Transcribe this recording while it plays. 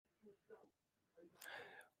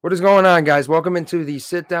What is going on, guys? Welcome into the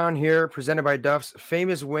sit down here presented by Duff's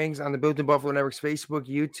Famous Wings on the Built in Buffalo Network's Facebook,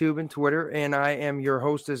 YouTube, and Twitter. And I am your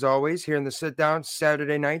host, as always, here in the sit down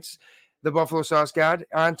Saturday nights, the Buffalo Sauce God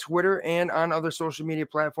on Twitter and on other social media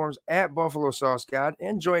platforms at Buffalo Sauce God.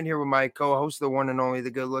 And joined here with my co host, the one and only, the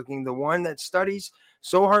good looking, the one that studies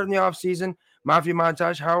so hard in the offseason, Mafia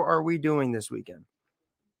Montage. How are we doing this weekend?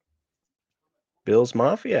 Bills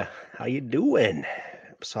Mafia, how you doing?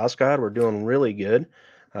 Sauce God, we're doing really good.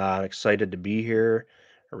 Excited to be here.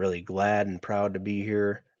 Really glad and proud to be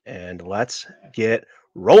here. And let's get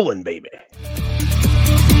rolling, baby.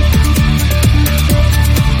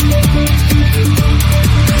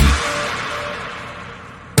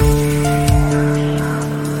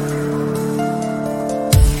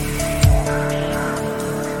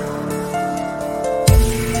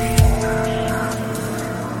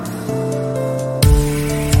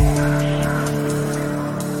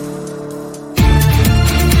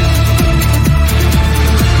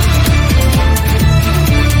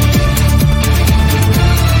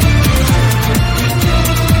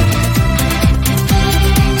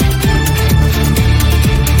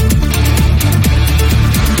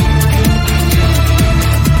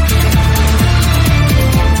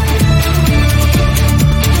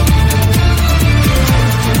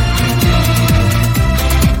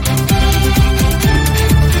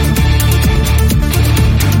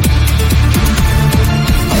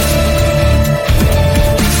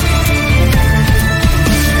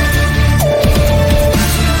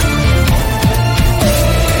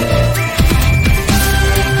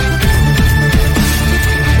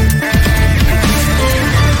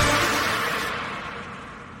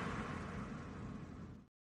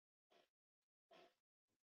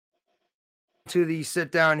 To the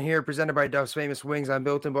sit down here presented by Duff's Famous Wings on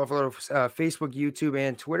Built in Buffalo, Facebook, YouTube,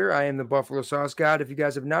 and Twitter. I am the Buffalo Sauce God. If you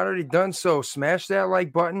guys have not already done so, smash that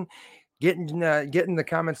like button. Get in the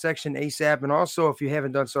comment section ASAP. And also, if you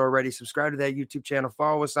haven't done so already, subscribe to that YouTube channel,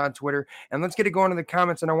 follow us on Twitter, and let's get it going in the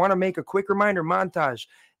comments. And I want to make a quick reminder montage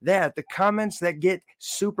that the comments that get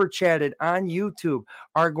super chatted on YouTube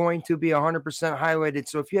are going to be 100% highlighted.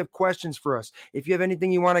 So if you have questions for us, if you have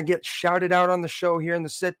anything you want to get shouted out on the show here in the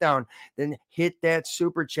sit down, then hit that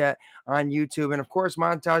super chat on YouTube. And of course,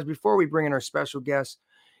 montage, before we bring in our special guest,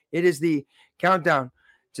 it is the countdown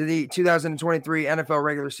to the 2023 NFL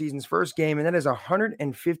regular season's first game, and that is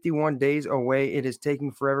 151 days away. It is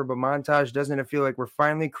taking forever, but montage, doesn't it feel like we're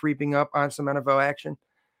finally creeping up on some NFL action?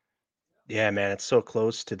 Yeah, man, it's so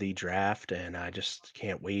close to the draft, and I just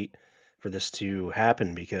can't wait for this to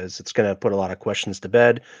happen because it's going to put a lot of questions to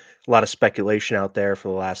bed, a lot of speculation out there for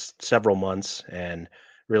the last several months, and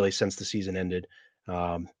really since the season ended.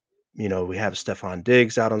 Um, we have Stefan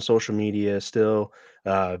Diggs out on social media still,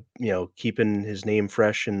 keeping his name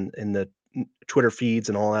fresh in the Twitter feeds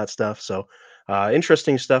and all that stuff. So,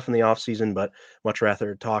 interesting stuff in the offseason, but much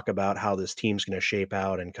rather talk about how this team's going to shape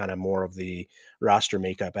out and kind of more of the roster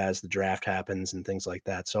makeup as the draft happens and things like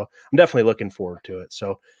that. So I'm definitely looking forward to it.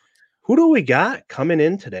 So who do we got coming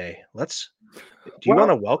in today? Do you want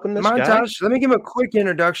to Well, welcome this guy? montage, let me give him a quick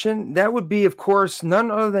introduction. That would be, of course, none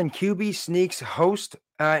other than QB Sneaks host.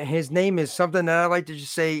 His name is something that I like to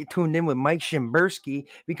just say tuned in with Mike Shimbersky,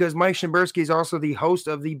 because Mike Shimbersky is also the host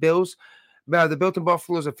of the Built in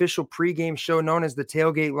Buffalo's official pregame show known as the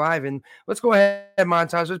Tailgate Live. And let's go ahead,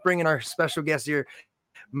 montage. Let's bring in our special guest here,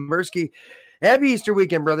 Shimbersky. Happy Easter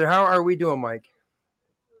weekend, brother. How are we doing, Mike?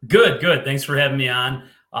 Good. Thanks for having me on.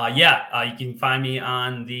 You can find me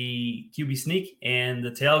on the QB Sneak and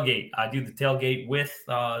the Tailgate. I do the Tailgate with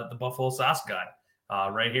the Buffalo Sauce Guy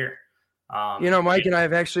right here. Mike and I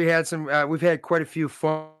have actually had we've had quite a few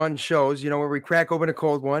fun shows, where we crack open a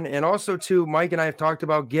cold one. And also, too, Mike and I have talked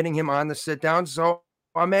about getting him on the sit down. So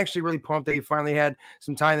I'm actually really pumped that you finally had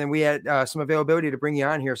some time and we had some availability to bring you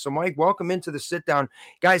on here. So, Mike, welcome into the sit down.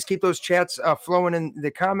 Guys, keep those chats flowing in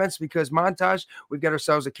the comments, because montage, we've got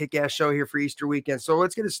ourselves a kick ass show here for Easter weekend. So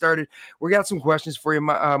let's get it started. We got some questions for you,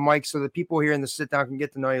 Mike, so the people here in the sit down can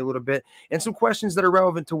get to know you a little bit, and some questions that are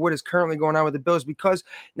relevant to what is currently going on with the Bills. Because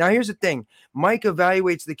now here's the thing: Mike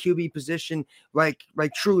evaluates the QB position like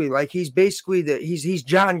truly, like he's basically he's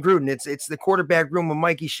John Gruden. It's the quarterback room with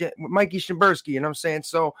Mikey Shimbersky. You know what I'm saying?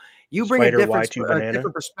 So you bring Spider a Y2 banana.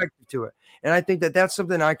 different perspective to it. And I think that that's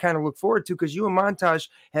something I kind of look forward to, because you and Montage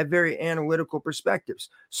have very analytical perspectives.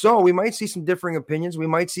 So we might see some differing opinions. We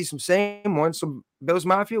might see some same ones. So Bills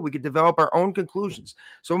Mafia, we could develop our own conclusions.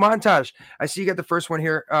 So Montage, I see you got the first one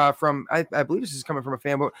here from, I believe this is coming from a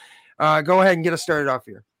fan, but go ahead and get us started off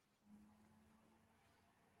here.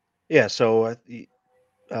 Yeah, so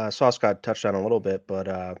Sauce got touched on a little bit,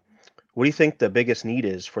 but What do you think the biggest need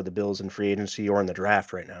is for the Bills in free agency or in the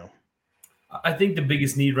draft right now? I think the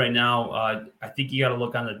biggest need right now, I think you got to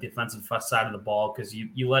look on the defensive side of the ball, because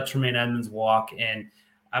you let Tremaine Edmonds walk, and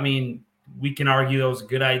I mean, we can argue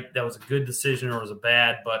that was a good decision or it was a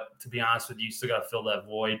bad, but to be honest with you, you still got to fill that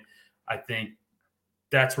void. I think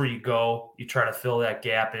that's where you go. You try to fill that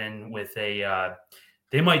gap in with a.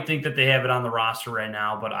 They might think that they have it on the roster right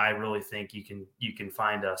now, but I really think you can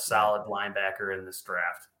find a solid linebacker in this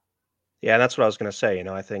draft. Yeah, that's what I was going to say.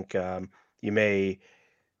 I think you may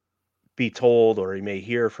be told, or you may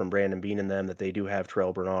hear from Brandon Beane and them, that they do have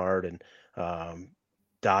Terrell Bernard and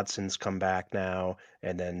Dodson's come back now,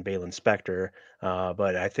 and then Balin Spector.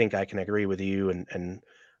 But I think I can agree with you, and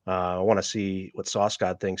I want to see what Sauce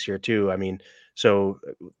God thinks here too. I mean, so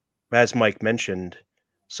as Mike mentioned,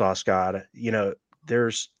 Sauce God,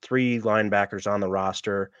 there's 3 linebackers on the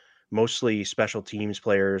roster, mostly special teams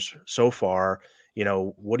players so far.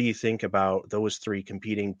 What do you think about those 3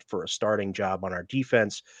 competing for a starting job on our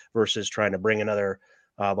defense versus trying to bring another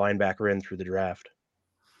linebacker in through the draft?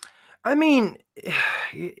 I mean,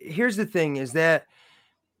 here's the thing is that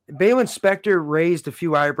Balin Spector raised a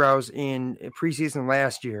few eyebrows in preseason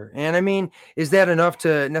last year. And I mean, is that enough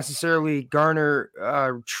to necessarily garner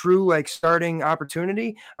true starting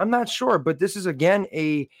opportunity? I'm not sure, but this is again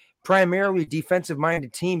a primarily defensive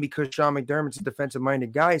minded team because Sean McDermott's a defensive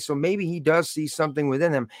minded guy. So maybe he does see something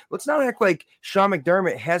within him. Let's not act like Sean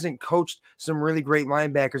McDermott hasn't coached some really great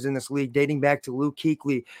linebackers in this league, dating back to Luke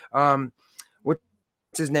Kuechly.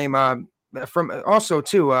 What's his name? From also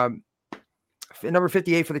too, number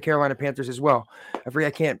 58 for the Carolina Panthers as well.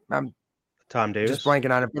 I'm Tom Davis. Just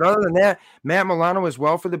blanking on it. But other than that, Matt Milano as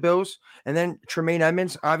well for the Bills. And then Tremaine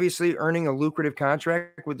Edmonds, obviously earning a lucrative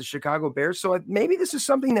contract with the Chicago Bears. So maybe this is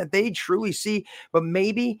something that they truly see, but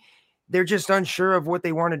maybe they're just unsure of what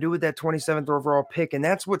they want to do with that 27th overall pick. And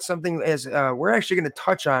that's what something as we're actually going to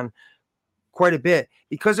touch on quite a bit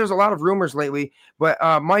because there's a lot of rumors lately. But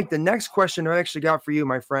Mike, the next question I actually got for you,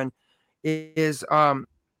 my friend, is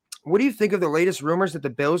what do you think of the latest rumors that the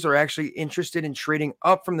Bills are actually interested in trading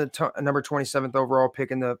up from the number 27th overall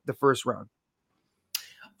pick in the first round?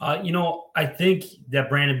 I think that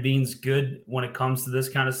Brandon Beane's good when it comes to this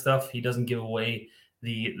kind of stuff. He doesn't give away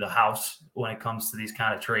the house when it comes to these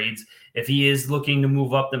kind of trades. If he is looking to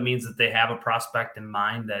move up, that means that they have a prospect in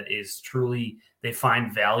mind that is truly they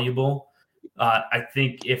find valuable. I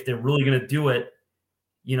think if they're really going to do it,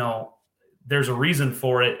 there's a reason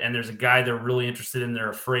for it, and there's a guy they're really interested in. They're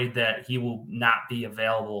afraid that he will not be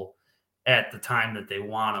available at the time that they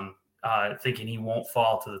want him, thinking he won't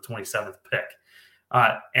fall to the 27th pick.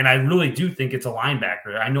 And I really do think it's a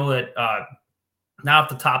linebacker. I know that now off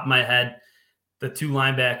the top of my head, the 2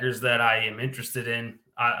 linebackers that I am interested in,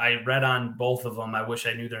 I read on both of them. I wish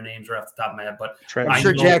I knew their names right off the top of my head, but I'm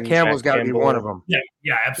sure Jack Campbell's got to be one of them.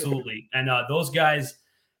 Yeah, absolutely. And those guys,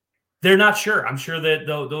 they're not sure. I'm sure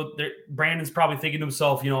that Brandon's probably thinking to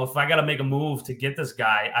himself, if I got to make a move to get this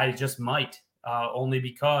guy, I just might, only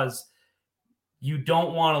because you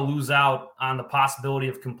don't want to lose out on the possibility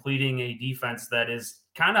of completing a defense that is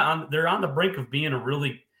kind of they're on the brink of being a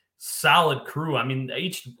really solid crew. I mean,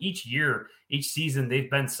 each year, each season, they've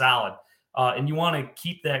been solid. And you want to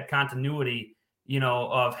keep that continuity,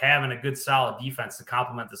 of having a good, solid defense to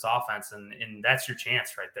complement this offense. And that's your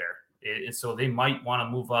chance right there. So they might want to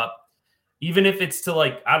move up. Even if it's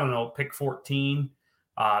to pick 14,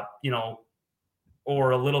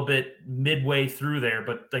 or a little bit midway through there,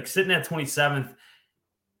 but sitting at 27th,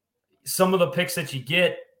 some of the picks that you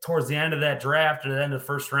get towards the end of that draft or the end of the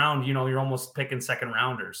first round, you're almost picking second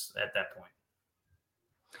rounders at that point.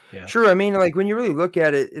 Yeah. Sure. I mean, when you really look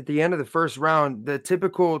at it at the end of the first round, the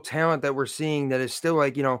typical talent that we're seeing that is still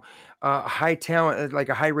high talent, like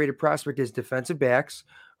a high rated prospect is defensive backs.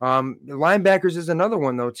 Linebackers is another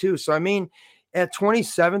one though, too. So, I mean, at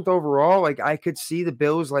 27th overall, I could see the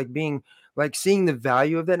Bills being seeing the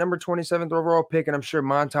value of that number 27th overall pick. And I'm sure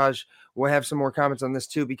Montage will have some more comments on this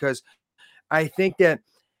too, because I think that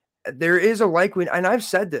there is a likely, and I've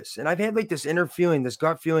said this, and I've had this inner feeling, this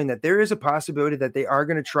gut feeling that there is a possibility that they are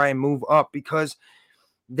going to try and move up because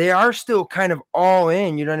they are still kind of all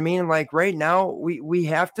in, you know what I mean? Right now we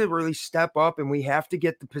have to really step up and we have to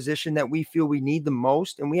get the position that we feel we need the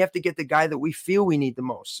most. And we have to get the guy that we feel we need the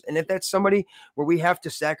most. And if that's somebody where we have to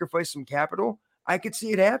sacrifice some capital, I could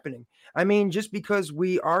see it happening. I mean, just because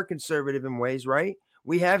we are conservative in ways, right?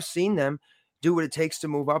 We have seen them do what it takes to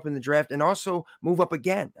move up in the draft and also move up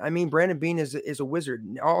again. I mean, Brandon Beane is a wizard.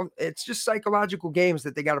 It's just psychological games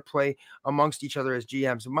that they got to play amongst each other as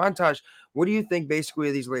GMs. So Montage, what do you think basically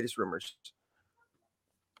of these latest rumors?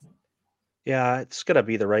 Yeah, it's gonna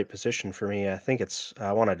be the right position for me. I think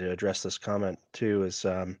I wanted to address this comment too. Is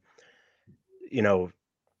you know,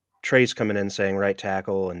 Trey's coming in saying right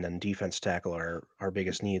tackle and then defense tackle are our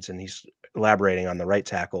biggest needs, and he's elaborating on the right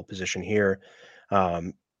tackle position here.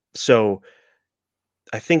 Um, so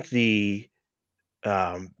I think the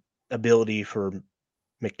um, ability for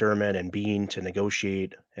McDermott and Bean to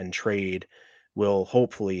negotiate and trade will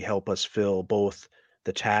hopefully help us fill both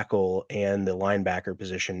the tackle and the linebacker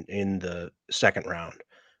position in the second round.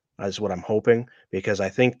 Is what I'm hoping, because I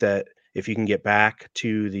think that if you can get back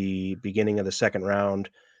to the beginning of the second round,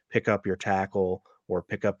 pick up your tackle or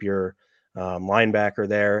pick up your linebacker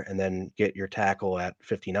there, and then get your tackle at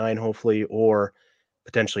 59, hopefully, or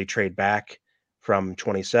potentially trade back from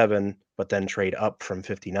 27, but then trade up from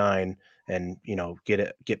 59, and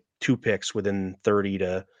get 2 picks within 30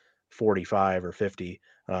 to 45 or 50.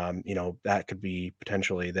 That could be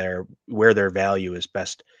potentially there where their value is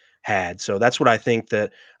best had. So that's what I think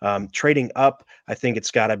that trading up, I think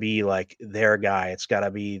it's got to be like their guy. It's got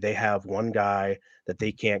to be they have one guy that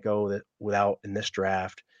they can't go without in this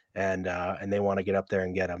draft, and they want to get up there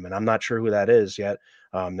and get him. And I'm not sure who that is yet.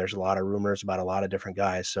 There's a lot of rumors about a lot of different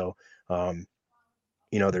guys. So um,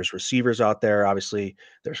 there's receivers out there. Obviously,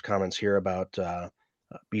 there's comments here about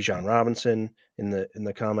Bijan Robinson in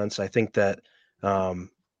the comments. I think that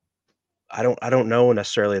um, I don't know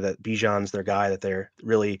necessarily that Bijan's their guy that they're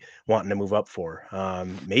really wanting to move up for.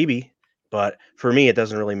 Maybe, but for me, it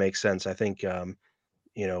doesn't really make sense. I think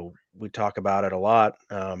we talk about it a lot.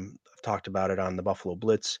 I've talked about it on the Buffalo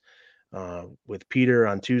Blitz with Peter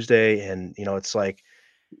on Tuesday, and it's like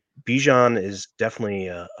Bijan is definitely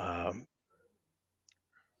a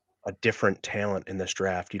different talent in this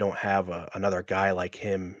draft. You don't have another guy like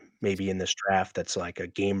him maybe in this draft that's like a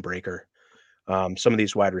game breaker. Some of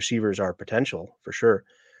these wide receivers are potential for sure,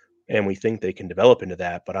 and we think they can develop into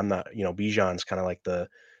that. But I'm not, Bijan's kind of like the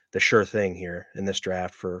sure thing here in this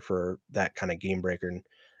draft for that kind of game breaker,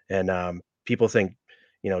 and people think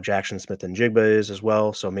Jackson Smith and Jigba is as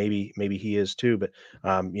well, so maybe he is too. But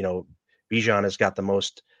Bijan has got the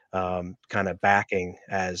most kind of backing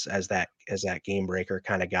as that game breaker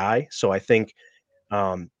kind of guy. So I think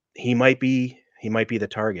he might be the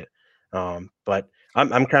target. But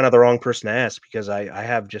I'm kind of the wrong person to ask because I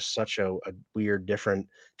have just such a weird different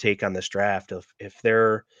take on this draft. If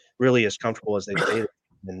they're really as comfortable as they say,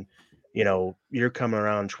 and you're coming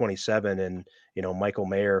around 27, and Michael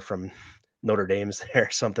Mayer from Notre Dame's there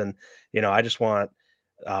or something. I just want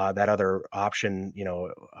that other option.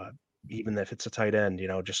 Even if it's a tight end,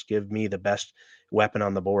 just give me the best weapon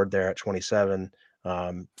on the board there at 27.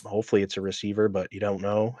 Hopefully it's a receiver, but you don't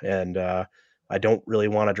know. And I don't really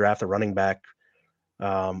want to draft a running back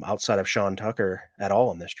outside of Sean Tucker at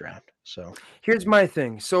all in this draft. So Here's my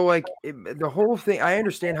thing. So, like, the whole thing, I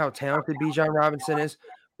understand how talented Bijan Robinson is,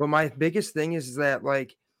 but my biggest thing is that,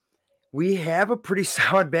 like, we have a pretty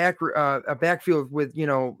solid a backfield with,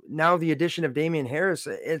 now the addition of Damian Harris.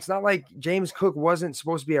 It's not like James Cook wasn't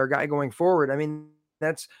supposed to be our guy going forward. I mean,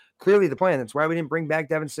 that's clearly the plan. That's why we didn't bring back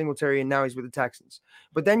Devin Singletary, and now he's with the Texans.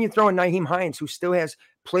 But then you throw in Nyheim Hines, who still has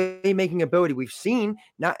playmaking ability. We've seen,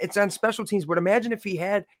 now it's on special teams, but imagine if he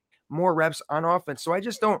had more reps on offense. So I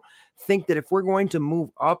just don't think that if we're going to move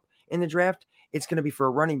up in the draft, it's going to be for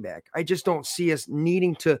a running back. I just don't see us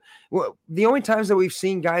needing to. Well, the only times that we've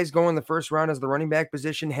seen guys go in the first round as the running back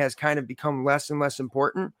position has kind of become less and less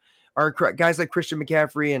important are guys like Christian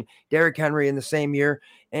McCaffrey and Derrick Henry in the same year.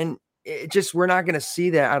 And we're not going to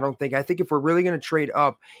see that, I don't think. I think if we're really going to trade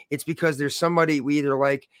up, it's because there's somebody we either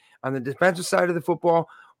like on the defensive side of the football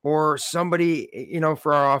or somebody,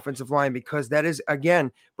 for our offensive line, because that is,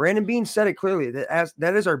 again, Brandon Beane said it clearly,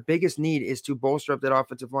 that is our biggest need, is to bolster up that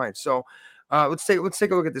offensive line. So let's take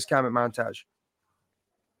a look at this comment montage.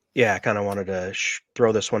 yeah, I kind of wanted to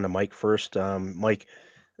throw this one to Mike first. Mike,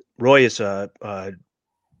 Roy is a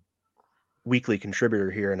weekly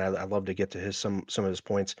contributor here, and I'd love to get to some of his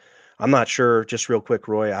points. I'm not sure, just real quick,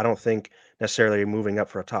 Roy, I don't think necessarily moving up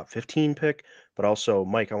for a top 15 pick, but also,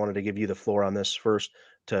 Mike, I wanted to give you the floor on this first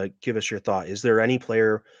to give us your thought. Is there any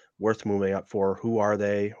player worth moving up for? Who are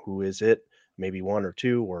they? Who is it? Maybe one or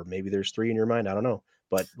two, or maybe there's three in your mind. I don't know,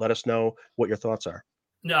 but let us know what your thoughts are.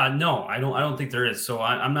 No, I don't think there is. So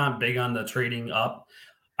I'm not big on the trading up.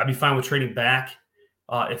 I'd be fine with trading back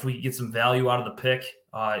if we get some value out of the pick.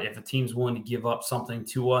 If a team's willing to give up something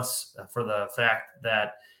to us for the fact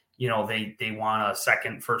that they want a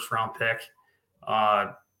second first round pick,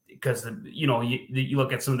 because you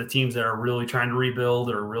look at some of the teams that are really trying to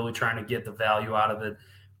rebuild or really trying to get the value out of it.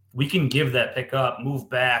 We can give that pick up, move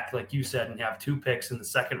back, like you said, and have 2 picks in the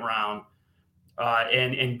second round.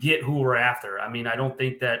 And get who we're after. I mean, I don't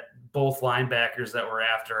think that both linebackers that we're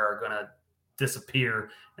after are going to disappear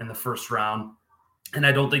in the first round. And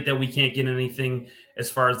I don't think that we can't get anything as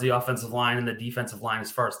far as the offensive line and the defensive line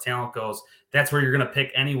as far as talent goes. That's where you're going to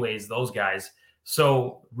pick anyways, those guys.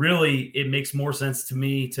 So really, it makes more sense to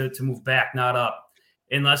me to move back, not up,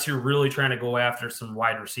 unless you're really trying to go after some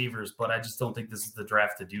wide receivers. But I just don't think this is the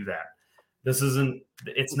draft to do that.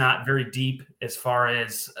 It's not very deep as far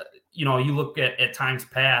as, you look at times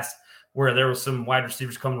past where there was some wide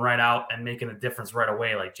receivers coming right out and making a difference right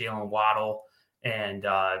away, like Jalen Waddle and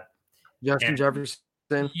Justin Jefferson.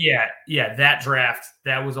 Yeah, that draft,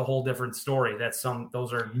 that was a whole different story. There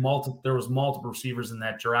was multiple receivers in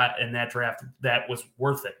that draft that was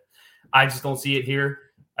worth it. I just don't see it here.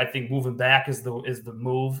 I think moving back is the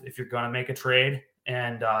move if you're going to make a trade,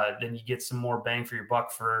 and then you get some more bang for your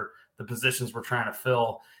buck for the positions we're trying to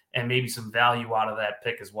fill, and maybe some value out of that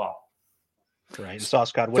pick as well. Right,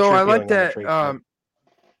 Sauce God. So I like that.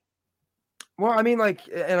 Well, I mean,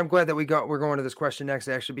 and I'm glad that we're going to this question next,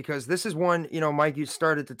 actually, because this is one, Mike, you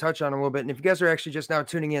started to touch on a little bit. And if you guys are actually just now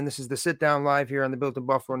tuning in, this is the Sit Down Live here on the Built in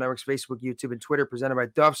Buffalo Network's Facebook, YouTube, and Twitter, presented by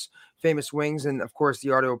Duff's Famous Wings. And of course,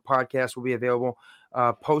 the audio podcast will be available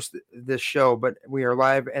post this show. But we are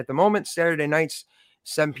live at the moment, Saturday nights,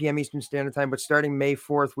 7 p.m. Eastern Standard Time. But starting May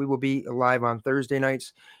 4th, we will be live on Thursday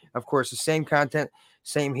nights. Of course, the same content,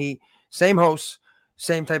 same heat, same hosts.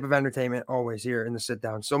 Same type of entertainment always here in the sit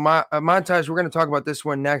down. So Montage, we're going to talk about this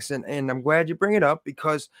one next. And I'm glad you bring it up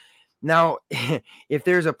because now if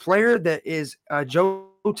there's a player that is Joe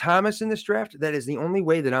Thomas in this draft, that is the only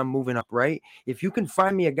way that I'm moving up, right? If you can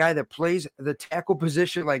find me a guy that plays the tackle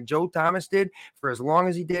position like Joe Thomas did for as long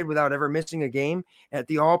as he did without ever missing a game at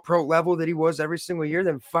the all-pro level that he was every single year,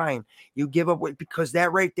 then fine. You give up because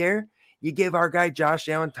that right there, you give our guy Josh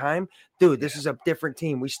Allen time. Dude, this is a different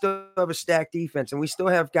team. We still have a stacked defense, and we still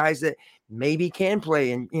have guys that maybe can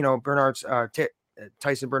play. And, Bernard's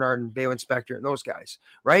Tyson Bernard and Balen Spector and those guys,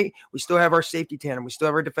 right? We still have our safety tandem. We still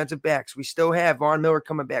have our defensive backs. We still have Von Miller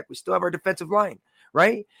coming back. We still have our defensive line,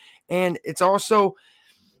 right? And it's also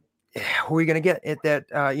who are you going to get at that?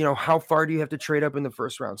 How far do you have to trade up in the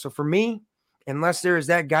first round? So for me, unless there is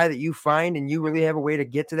that guy that you find and you really have a way to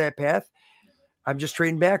get to that path, I'm just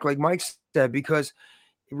trading back, like Mike said, because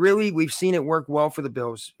really we've seen it work well for the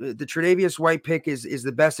Bills. The Tre'Davious White pick is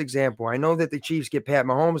the best example. I know that the Chiefs get Pat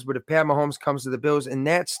Mahomes, but if Pat Mahomes comes to the Bills in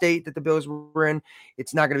that state that the Bills were in,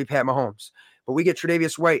 it's not going to be Pat Mahomes. But we get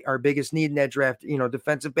Tre'Davious White, our biggest need in that draft,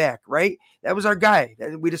 defensive back, right? That was our guy.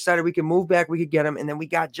 We decided we could move back, we could get him, and then we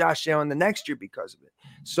got Josh Allen the next year because of it.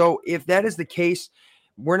 So if that is the case,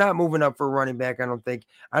 we're not moving up for a running back, I don't think.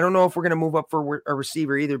 I don't know if we're going to move up for a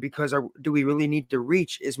receiver either because do we really need to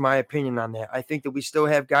reach is my opinion on that. I think that we still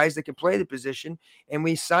have guys that can play the position, and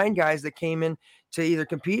we signed guys that came in to either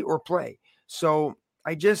compete or play. So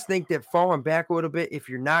I just think that falling back a little bit, if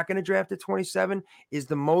you're not going to draft at 27, is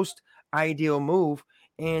the most ideal move.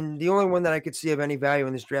 And the only one that I could see of any value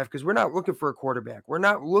in this draft, because we're not looking for a quarterback. We're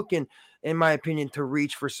not looking, in my opinion, to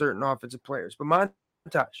reach for certain offensive players. But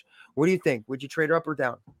Montage, what do you think? Would you trade up or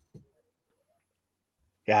down?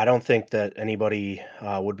 Yeah, I don't think that anybody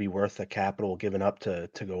would be worth the capital given up to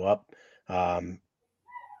go up. I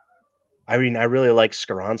mean, I really like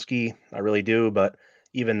Skoronski. I really do. But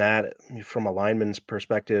even that, from a lineman's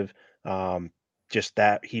perspective, just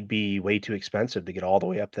that he'd be way too expensive to get all the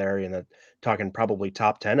way up there. And talking probably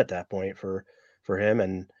top 10 at that point for him.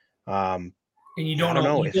 And you don't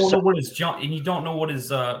know what his jump, and you don't know what his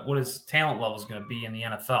talent level is going to be in the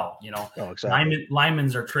NFL. Oh, exactly.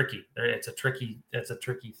 Linemen are tricky. It's a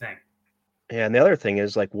tricky thing. Yeah, and the other thing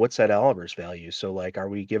is what's Ed Oliver's value? So are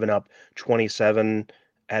we giving up 27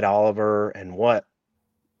 Ed Oliver and what,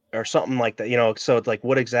 or something like that? So it's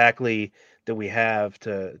what exactly do we have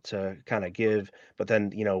to kind of give? But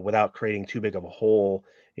then without creating too big of a hole,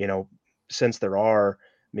 since there are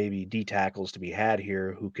maybe D tackles to be had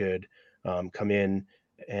here who could come in,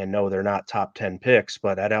 and no, they're not top 10 picks,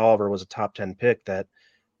 but Ed Oliver was a top 10 pick that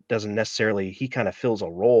doesn't necessarily, he kind of fills a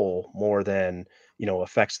role more than,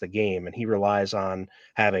 affects the game. And he relies on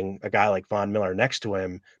having a guy like Von Miller next to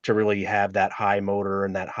him to really have that high motor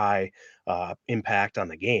and that high impact on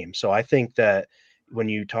the game. So I think that when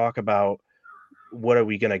you talk about what are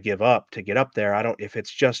we going to give up to get up there, if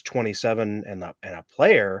it's just 27 and a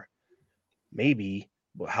player, maybe,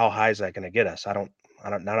 how high is that going to get us?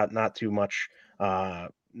 Not too much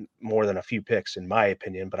more than a few picks in my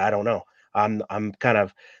opinion, but I don't know. I'm kind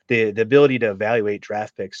of the ability to evaluate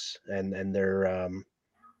draft picks and their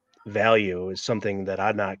value is something that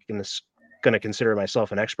I'm not going to going to consider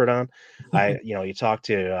myself an expert on. You talk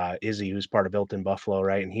to Izzy, who's part of Built in Buffalo,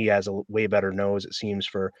 right? And he has a way better nose, it seems,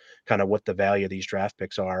 for kind of what the value of these draft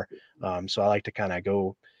picks are. So I like to kind of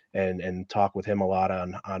go and talk with him a lot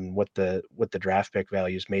on what the draft pick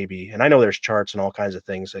values may be. And I know there's charts and all kinds of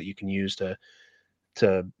things that you can use to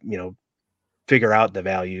figure out the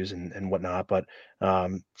values and whatnot, but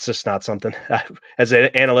it's just not something as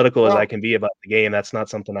analytical as I can be about the game. That's not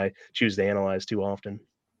something I choose to analyze too often.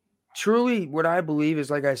 Truly, what I believe is,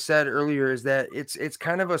 like I said earlier, is that it's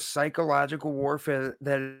kind of a psychological warfare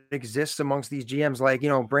that exists amongst these GMs. Like,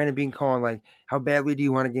 Brandon Beane calling, like, how badly do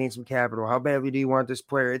you want to gain some capital? How badly do you want this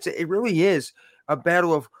player? It really is a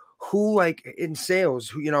battle of who, like in sales,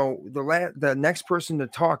 the next person to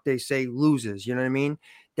talk, they say, loses. You know what I mean?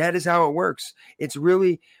 That is how it works. It's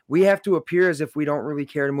really, we have to appear as if we don't really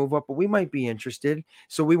care to move up, but we might be interested.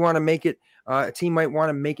 So we want to make it, a team might want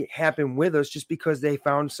to make it happen with us just because they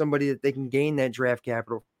found somebody that they can gain that draft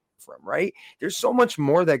capital from, right? There's so much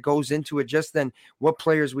more that goes into it just than what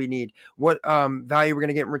players we need, what value we're going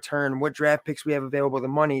to get in return, what draft picks we have available, the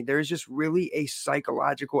money. There's just really a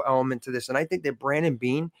psychological element to this. And I think that Brandon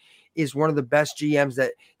Beane is one of the best GMs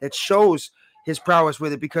that shows his prowess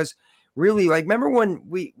with it, because really, like, remember when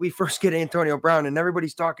we first get Antonio Brown and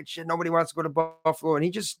everybody's talking shit, nobody wants to go to Buffalo, and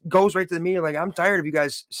he just goes right to the media like, I'm tired of you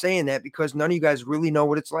guys saying that because none of you guys really know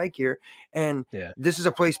what it's like here, and this is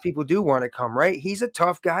a place people do want to come, right? He's a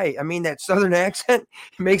tough guy. I mean, that Southern accent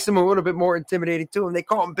makes him a little bit more intimidating too, and they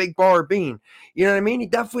call him Big Baller Bean. You know what I mean? He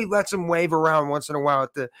definitely lets him wave around once in a while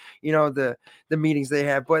at the meetings they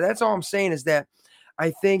have. But that's all I'm saying, is that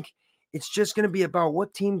I think it's just going to be about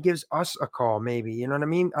what team gives us a call, maybe. You know what I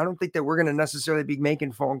mean? I don't think that we're going to necessarily be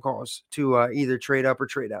making phone calls to either trade up or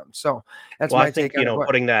trade down. So that's my take on it.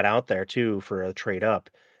 Putting that out there too for a trade up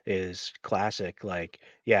is classic. Like,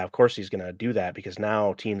 yeah, of course he's going to do that, because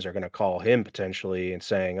now teams are going to call him potentially and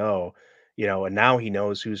saying, oh, and now he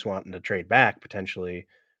knows who's wanting to trade back potentially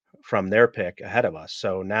from their pick ahead of us.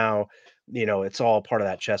 So now, it's all part of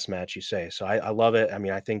that chess match, you say. So I love it. I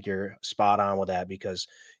mean, I think you're spot on with that, because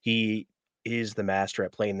he is the master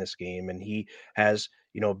at playing this game, and he has,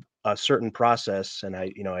 a certain process. And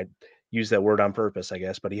I use that word on purpose, I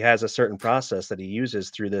guess, but he has a certain process that he uses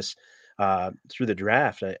through this, through the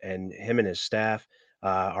draft, and him and his staff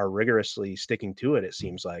are rigorously sticking to it, it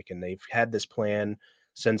seems like. And they've had this plan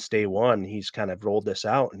since day one. He's kind of rolled this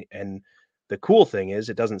out, and the cool thing is,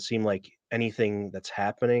 it doesn't seem like anything that's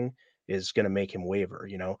happening is going to make him waver.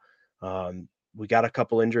 We got a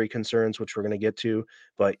couple injury concerns, which we're going to get to,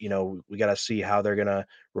 but we got to see how they're going to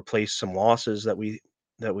replace some losses that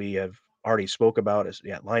we have already spoke about, as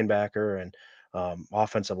linebacker and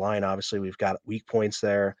offensive line. Obviously, we've got weak points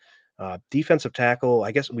there. Defensive tackle,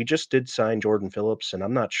 I guess we just did sign Jordan Phillips, and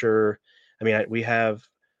I'm not sure. I mean, we have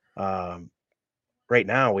right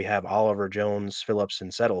now we have Oliver, Jones, Phillips,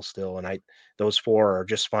 and Settle still, and those four are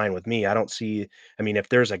just fine with me. I don't see. I mean, if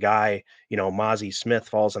there's a guy, Mozzie Smith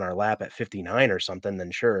falls in our lap at 59 or something, then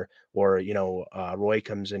sure. Or Roy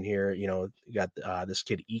comes in here. You got this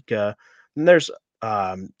kid Ika, and there's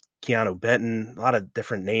Keanu Benton, a lot of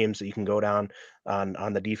different names that you can go down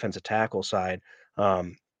on the defensive tackle side. But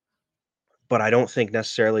I don't think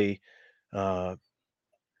necessarily,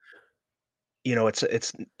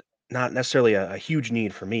 it's not necessarily a huge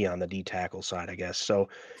need for me on the D tackle side, I guess. So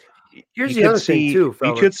here's the other thing too,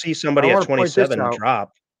 you could see somebody at 27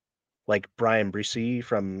 drop, like Brian Bresee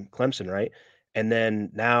from Clemson, right? And then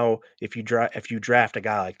now if you draft a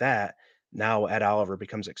guy like that, now Ed Oliver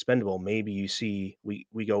becomes expendable. Maybe you see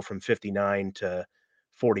we go from 59 to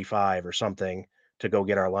 45 or something to go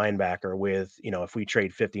get our linebacker with, if we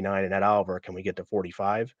trade 59 and Ed Oliver, can we get to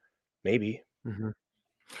 45? Maybe. Mm-hmm.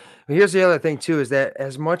 Here's the other thing too, is that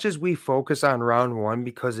as much as we focus on round one,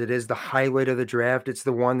 because it is the highlight of the draft, it's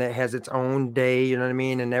the one that has its own day, you know what I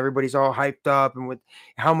mean? And everybody's all hyped up, and with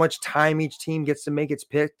how much time each team gets to make its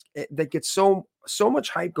pick, that gets so much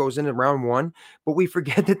hype goes into round one, but we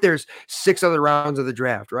forget that there's 6 other rounds of the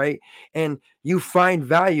draft, right? And you find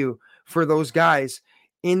value for those guys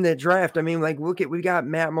in the draft. I mean, like, we got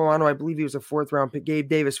Matt Milano. I believe he was a 4th round pick. Gabe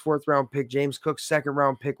Davis, 4th round pick. James Cook, 2nd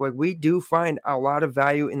round pick. Like, we do find a lot of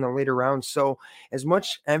value in the later rounds. So as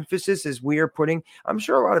much emphasis as we are putting, I'm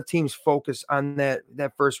sure a lot of teams focus on that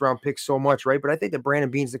 1st round pick so much, right? But I think that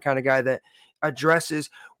Brandon Beane's the kind of guy that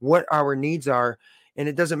addresses what our needs are. And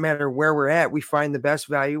it doesn't matter where we're at. We find the best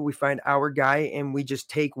value. We find our guy, and we just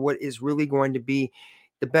take what is really going to be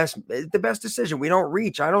the best decision. We don't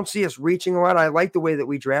reach. I don't see us reaching a lot. I like the way that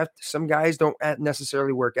we draft. Some guys don't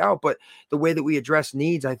necessarily work out, but the way that we address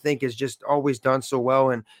needs, I think, is just always done so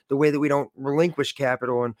well. And the way that we don't relinquish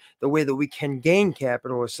capital and the way that we can gain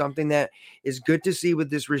capital is something that is good to see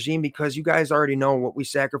with this regime, because you guys already know what we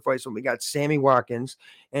sacrificed when we got Sammy Watkins.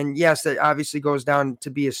 And yes, that obviously goes down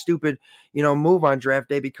to be a stupid, move on draft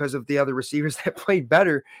day because of the other receivers that played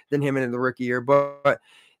better than him in the rookie year. But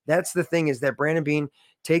that's the thing, is that Brandon Beane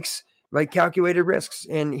takes like calculated risks,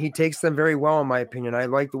 and he takes them very well, in my opinion. I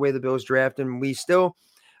like the way the Bills draft, and we still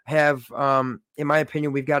have, in my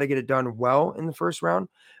opinion, we've got to get it done well in the first round.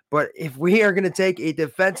 But if we are going to take a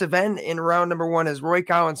defensive end in round number 1, as Roy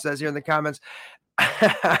Collins says here in the comments,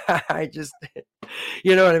 I just,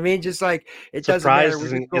 you know what I mean? Just like it Surprise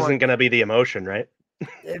doesn't matter. isn't going to be the emotion, right?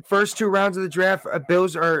 First 2 rounds of the draft,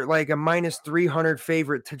 Bills are like a minus 300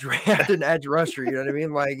 favorite to draft an edge rusher. You know what I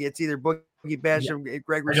mean? Like it's either Boogie Basham,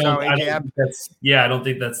 Greg Rousseau, AJ. I don't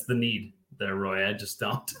think that's the need there, Roy. I just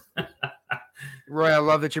don't. Roy, I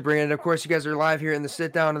love that you're bringing it. Of course, you guys are live here in the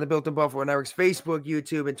sit down on the Built in Buffalo Network's Facebook,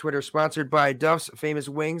 YouTube, and Twitter, sponsored by Duff's Famous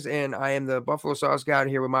Wings. And I am the Buffalo Sauce God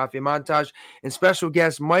here with Mafia Montage and special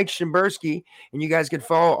guest Mike Shimbursky. And you guys can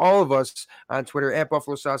follow all of us on Twitter at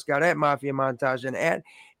Buffalo Sauce God, at Mafia Montage, and at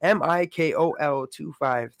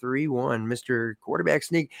MIKOL2531, Mr. Quarterback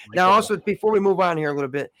Sneak. Now, also, before we move on here a little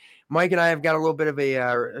bit, Mike and I have got a little bit of a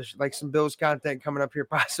like some Bills content coming up here,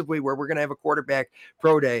 possibly, where we're going to have a quarterback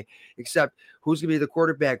pro day, except who's going to be the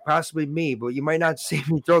quarterback? Possibly me, but you might not see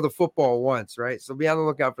me throw the football once, right? So be on the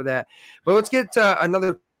lookout for that. But let's get to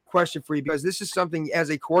another question for you, because this is something as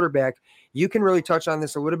a quarterback, you can really touch on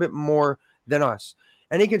this a little bit more than us.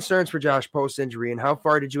 Any concerns for Josh post-injury, and how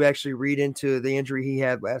far did you actually read into the injury he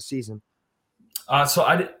had last season? So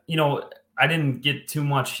I didn't get too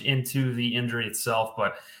much into the injury itself,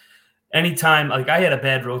 but anytime, like I had a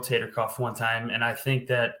bad rotator cuff one time, and I think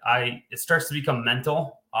that it starts to become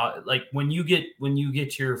mental. Like when you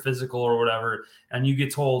get your physical or whatever, and you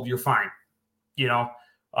get told you're fine,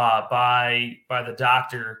 by the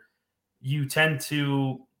doctor, you tend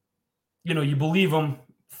to, you believe them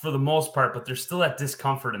for the most part, but there's still that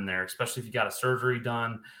discomfort in there, especially if you got a surgery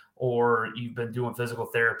done or you've been doing physical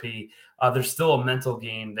therapy. There's still a mental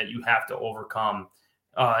game that you have to overcome,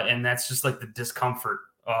 and that's just like the discomfort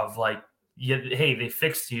of like, hey, they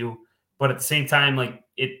fixed you, but at the same time, like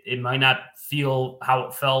it might not feel how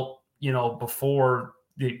it felt, before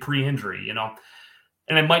the pre-injury, and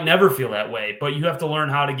it might never feel that way, but you have to learn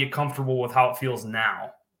how to get comfortable with how it feels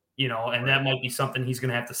now, and that might be something he's going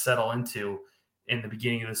to have to settle into in the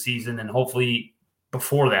beginning of the season. And hopefully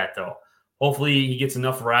before that, though, hopefully he gets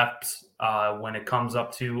enough reps when it comes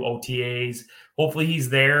up to OTAs. Hopefully he's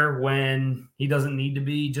there when he doesn't need to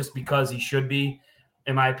be, just because he should be.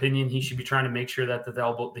 In my opinion, he should be trying to make sure that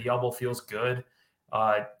the elbow feels good.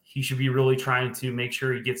 He should be really trying to make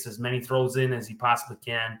sure he gets as many throws in as he possibly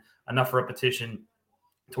can, enough repetition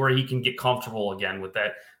to where he can get comfortable again with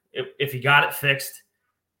that. If he got it fixed,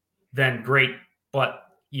 then great, but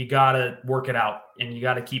you got to work it out, and you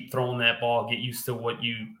got to keep throwing that ball, get used to what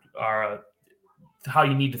you are, how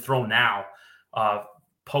you need to throw now,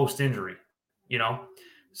 post-injury,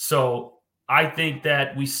 So I think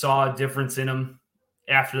that we saw a difference in him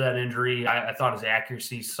after that injury. I thought his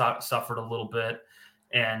accuracy suffered a little bit.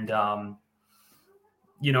 And,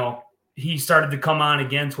 he started to come on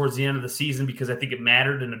again towards the end of the season, because I think it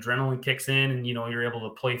mattered and adrenaline kicks in, and, you're able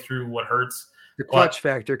to play through what hurts. The clutch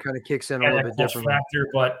factor kind of kicks in a little bit differently.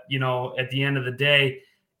 But, at the end of the day,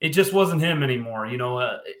 it just wasn't him anymore,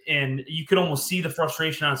 and you could almost see the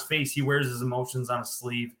frustration on his face. He wears his emotions on his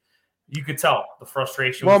sleeve. You could tell the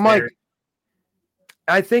frustration. Well, Mike,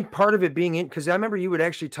 I think part of it being in, because I remember you would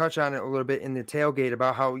actually touch on it a little bit in the tailgate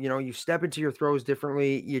about how, you step into your throws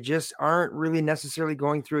differently. You just aren't really necessarily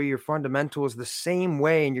going through your fundamentals the same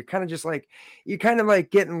way. And you're kind of just like,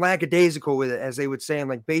 getting lackadaisical with it, as they would say in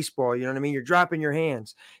like baseball. You know what I mean? You're dropping your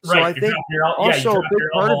hands. So right. I think also a big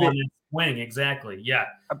part of it. Swing, exactly. Yeah.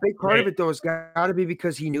 A big part of it, though, has got to be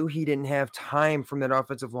because he knew he didn't have time from that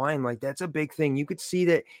offensive line. Like, that's a big thing. You could see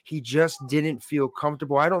that he just didn't feel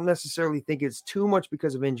comfortable. I don't necessarily think it's too much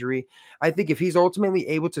because of injury. I think if he's ultimately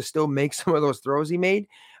able to still make some of those throws he made,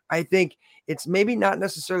 I think it's maybe not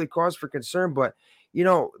necessarily cause for concern, but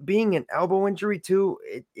being an elbow injury too,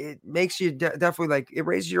 it makes you definitely, like, it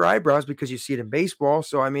raises your eyebrows because you see it in baseball.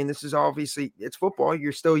 So, I mean, this is obviously, it's football.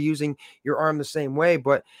 You're still using your arm the same way,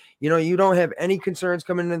 but you don't have any concerns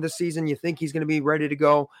coming into the season. You think he's going to be ready to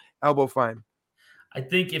go, elbow fine. I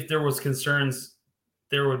think if there was concerns,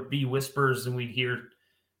 there would be whispers, and we'd hear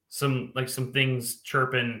some things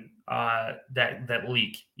chirping that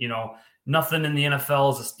leak, nothing in the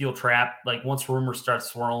NFL is a steel trap. Like once rumors start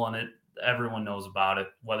swirling, everyone knows about it,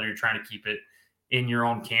 whether you're trying to keep it in your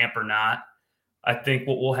own camp or not. I think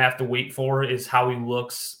what we'll have to wait for is how he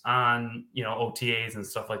looks on, OTAs and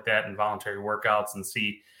stuff like that and voluntary workouts and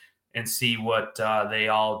see what they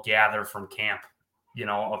all gather from camp,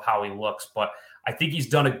 of how he looks. But I think he's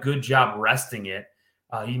done a good job resting it.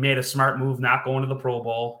 He made a smart move not going to the Pro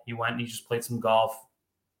Bowl. He went and he just played some golf.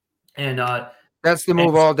 And that's the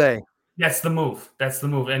move all day. That's the move.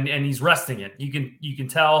 And he's resting it. You can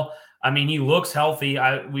tell. I mean, he looks healthy.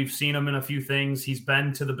 We've seen him in a few things. He's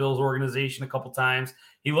been to the Bills organization a couple times.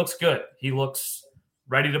 He looks good. He looks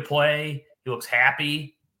ready to play. He looks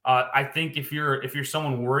happy. I think if you're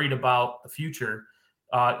someone worried about the future,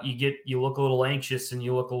 you look a little anxious and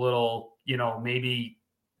you look a little, maybe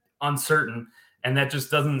uncertain, and that just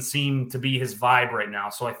doesn't seem to be his vibe right now.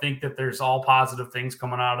 So I think that there's all positive things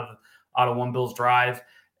coming out of One Bills Drive,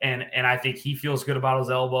 and I think he feels good about his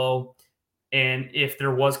elbow. And if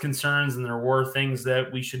there was concerns and there were things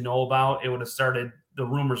that we should know about, the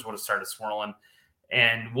rumors would have started swirling.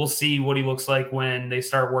 And we'll see what he looks like when they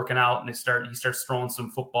start working out and he starts throwing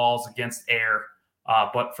some footballs against air.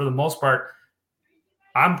 But for the most part,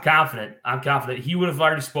 I'm confident. He would have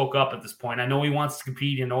already spoke up at this point. I know he wants to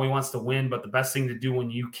compete. I know he wants to win, but the best thing to do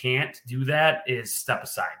when you can't do that is step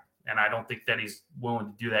aside. And I don't think that he's willing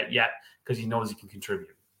to do that yet because he knows he can contribute.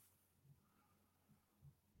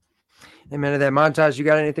 Amen to that. Montage, you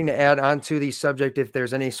got anything to add on to the subject if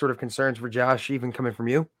there's any sort of concerns for Josh even coming from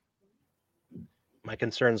you? My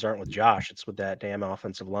concerns aren't with Josh. It's with that damn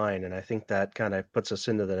offensive line. And I think that kind of puts us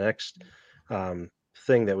into the next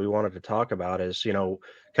thing that we wanted to talk about is,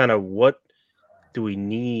 kind of what do we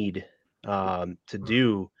need to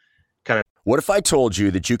do? What if I told you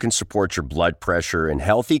that you can support your blood pressure and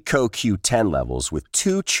healthy CoQ10 levels with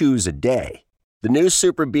 2 chews a day? The new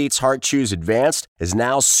Super Beats Heart Chews Advanced is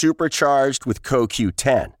now supercharged with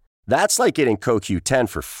CoQ10. That's like getting CoQ10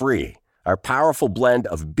 for free. Our powerful blend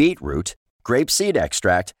of beetroot, grapeseed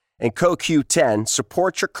extract, and CoQ10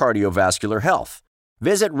 supports your cardiovascular health.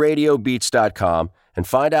 Visit RadioBeats.com and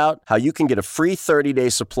find out how you can get a free 30-day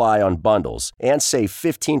supply on bundles and save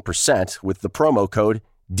 15% with the promo code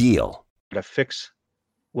DEAL. To fix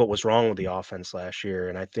what was wrong with the offense last year,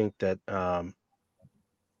 and I think that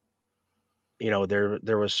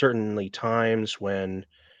there was certainly times when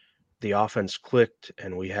the offense clicked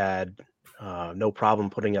and we had no problem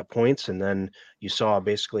putting up points. And then you saw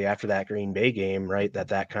basically after that Green Bay game, right,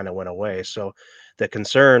 that kind of went away. So the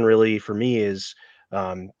concern really for me is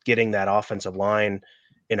getting that offensive line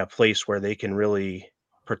in a place where they can really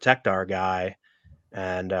protect our guy.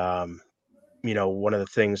 And, one of the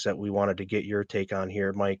things that we wanted to get your take on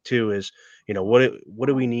here, Mike, too, is, what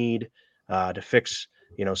do we need to fix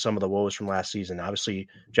some of the woes from last season? Obviously,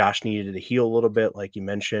 Josh needed to heal a little bit, like you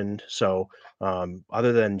mentioned. So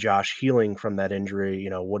other than Josh healing from that injury,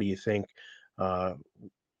 what do you think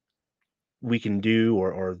we can do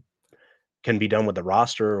or can be done with the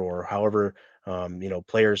roster, or however,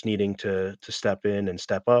 players needing to step in and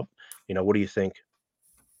step up? What do you think?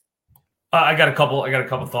 I got a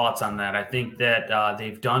couple thoughts on that. I think that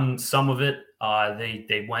they've done some of it.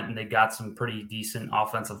 They went and they got some pretty decent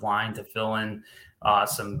offensive line to fill in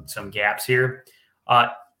some gaps here.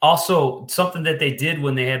 Also, something that they did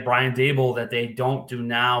when they had Brian Daboll that they don't do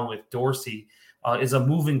now with Dorsey is a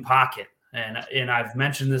moving pocket. And I've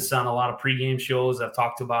mentioned this on a lot of pregame shows. I've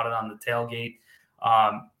talked about it on the tailgate.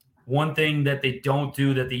 One thing that they don't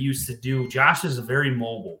do that they used to do, Josh is very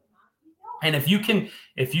mobile. And if you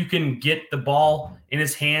can get the ball in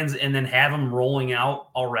his hands and then have him rolling out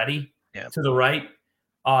already to the right,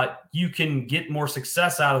 you can get more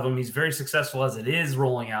success out of him. He's very successful as it is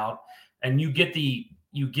rolling out, and you get the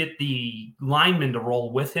lineman to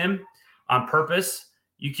roll with him on purpose.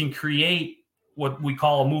 You can create what we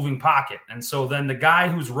call a moving pocket. And so then the guy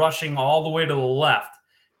who's rushing all the way to the left,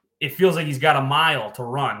 it feels like he's got a mile to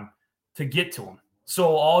run to get to him.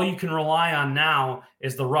 So all you can rely on now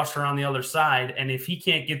is the rusher on the other side. And if he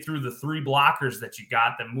can't get through the 3 blockers that you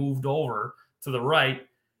got that moved over to the right,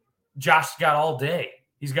 Josh's got all day.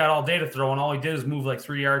 He's got all day to throw, and all he did is move like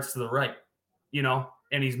 3 yards to the right,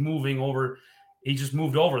 and he's moving over. He just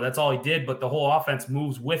moved over. That's all he did, but the whole offense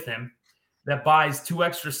moves with him. That buys 2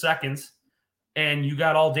 extra seconds, and you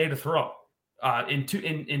got all day to throw.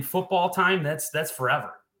 In football time, that's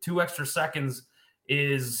forever. 2 extra seconds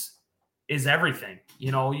is everything.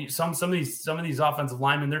 Some of these offensive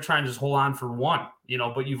linemen, they're trying to just hold on for 1,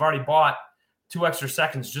 but you've already bought 2 extra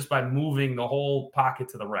seconds just by moving the whole pocket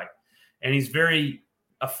to the right. And he's very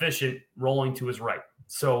efficient rolling to his right.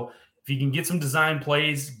 So if you can get some design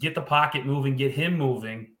plays, get the pocket moving, get him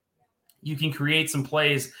moving, you can create some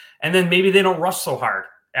plays, and then maybe they don't rush so hard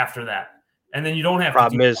after that. And then you don't have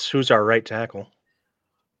Problem is, who's our right tackle?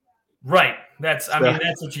 Right. That's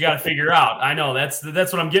what you got to figure out. I know that's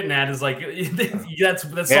what I'm getting at is like, that's you have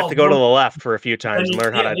to go to the left for a few times and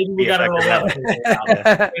learn how to be effective.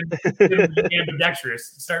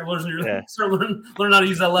 Ambidextrous. Start learning how to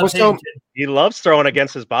use that left hand. He loves throwing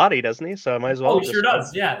against his body, doesn't he? So I might as well. Oh, he sure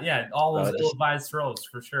does. Yeah. All those ill-advised throws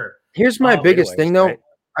for sure. Here's my biggest thing though. Right?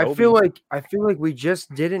 I feel like we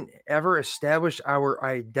just didn't ever establish our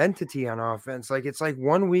identity on offense. Like it's like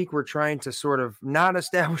 1 week we're trying to sort of not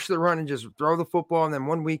establish the run and just throw the football, and then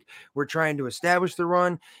 1 week we're trying to establish the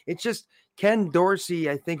run. It's just Ken Dorsey,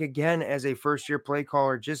 I think, again, as a first-year play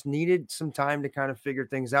caller, just needed some time to kind of figure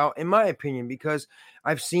things out, in my opinion, because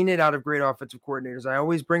I've seen it out of great offensive coordinators. I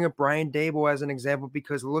always bring up Brian Daboll as an example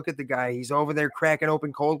because look at the guy. He's over there cracking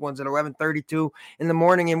open cold ones at 11:32 in the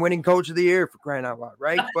morning and winning Coach of the Year, for crying out loud,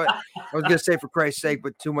 right? But I was going to say for Christ's sake,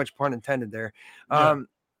 but too much pun intended there. Yeah.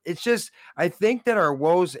 It's just, I think that our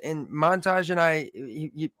woes, and Montage and I,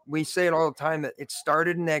 we say it all the time, that it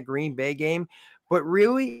started in that Green Bay game, but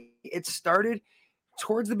really it started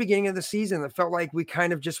towards the beginning of the season. It felt like we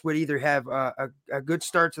kind of just would either have a good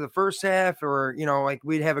start to the first half, or, like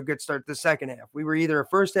we'd have a good start to the second half. We were either a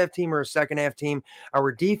first half team or a second half team.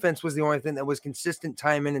 Our defense was the only thing that was consistent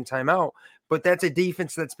time in and time out, but that's a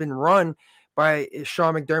defense that's been run by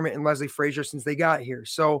Sean McDermott and Leslie Frazier since they got here.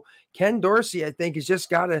 So Ken Dorsey, I think, he's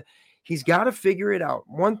got to figure it out.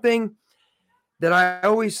 One thing that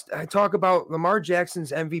I talk about, Lamar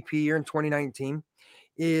Jackson's MVP year in 2019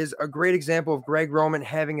 is a great example of Greg Roman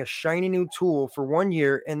having a shiny new tool for 1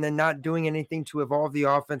 year and then not doing anything to evolve the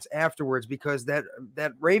offense afterwards, because that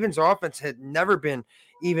Ravens offense had never been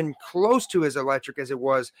even close to as electric as it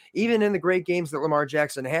was. Even in the great games that Lamar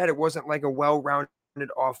Jackson had, it wasn't like a well-rounded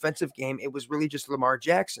offensive game. It was really just Lamar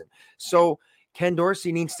Jackson. So Ken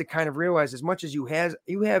Dorsey needs to kind of realize, as much as you have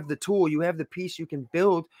the tool, you have the piece you can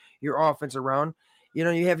build your offense around. You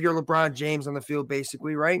have your LeBron James on the field,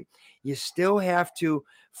 basically, right? You still have to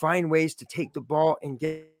find ways to take the ball and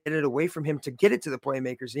get it away from him to get it to the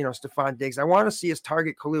playmakers, Stephon Diggs. I want to see us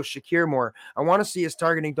target Khalil Shakir more. I want to see us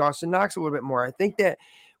targeting Dawson Knox a little bit more. I think that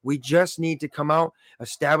we just need to come out,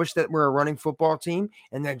 establish that we're a running football team,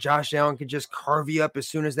 and that Josh Allen can just carve you up as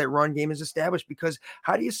soon as that run game is established. Because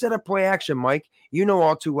how do you set up play action, Mike? You know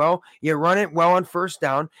all too well. You run it well on first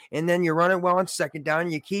down, and then you run it well on second down.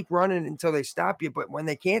 You keep running until they stop you. But when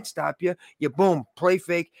they can't stop you, you boom, play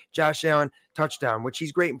fake, Josh Allen, touchdown, which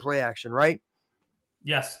he's great in play action, right?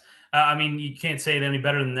 Yes. You can't say it any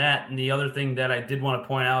better than that. And the other thing that I did want to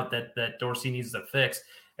point out that Dorsey needs to fix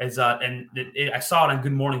is, I saw it on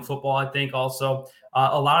Good Morning Football, I think also,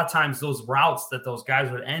 a lot of times those routes that those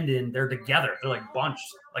guys would end in, they're together. They're like bunched,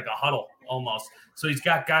 like a huddle almost. So he's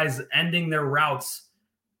got guys ending their routes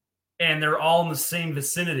and they're all in the same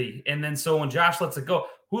vicinity. And then so when Josh lets it go,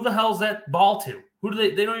 who the hell's that ball to? Who do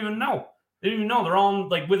they don't even know. They don't even know. They're all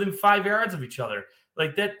like within 5 yards of each other.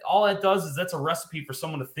 Like that, all that does is that's a recipe for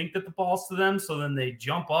someone to think that the ball's to them. So then they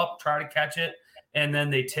jump up, try to catch it, and then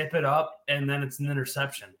they tip it up, and then it's an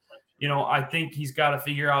interception. I think he's got to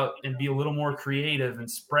figure out and be a little more creative and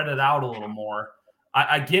spread it out a little more.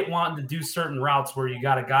 I get wanting to do certain routes where you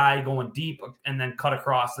got a guy going deep and then cut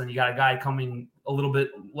across, then you got a guy coming a little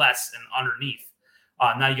bit less and underneath.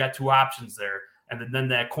 Now you got two options there, and then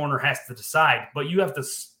that corner has to decide. But you have to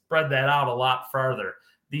spread that out a lot farther.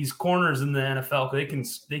 These corners in the NFL,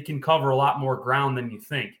 they can cover a lot more ground than you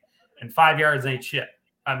think, and 5 yards ain't shit.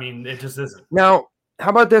 It just isn't. Now, how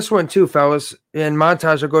about this one too, fellas? And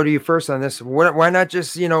Montage, I'll go to you first on this. Why not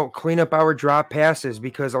just, clean up our drop passes?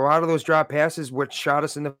 Because a lot of those drop passes, what shot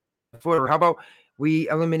us in the foot. Or how about we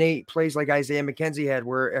eliminate plays like Isaiah McKenzie had,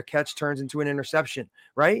 where a catch turns into an interception,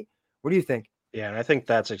 right? What do you think? Yeah, and I think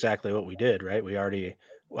that's exactly what we did, right? We already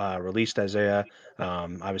released Isaiah,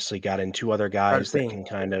 obviously got in two other guys that can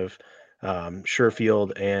kind of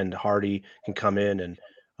Sherfield and Hardy can come in and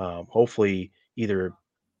hopefully either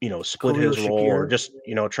split Khalil his role Shakir, or just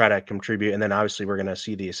try to contribute. And then obviously we're going to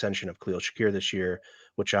see the ascension of Khalil Shakir this year,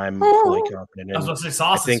 which I'm fully confident in. I was going to say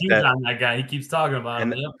Sauce is huge on that guy. He keeps talking about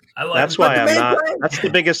him. Yep. I like that's him. why I'm not. That's the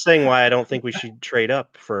biggest thing why I don't think we should trade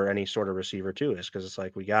up for any sort of receiver too, is because it's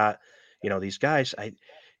like we got these guys.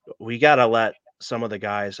 We got to let some of the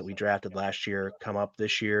guys that we drafted last year come up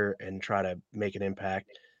this year and try to make an impact.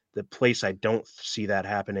 The place I don't see that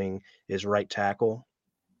happening is right tackle.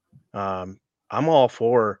 I'm all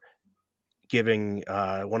for giving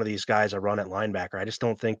one of these guys a run at linebacker. I just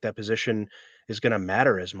don't think that position is going to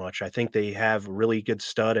matter as much. I think they have really good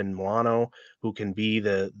stud in Milano, who can be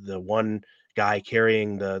the one guy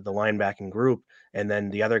carrying the linebacking group, and then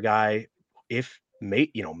the other guy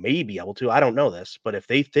may be able to. I don't know this, but if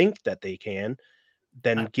they think that they can,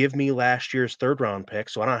 then give me last year's 3rd round pick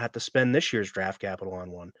so I don't have to spend this year's draft capital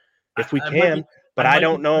on one. If we can, but I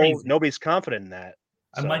don't know. Crazy. Nobody's confident in that.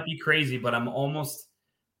 So. I might be crazy, but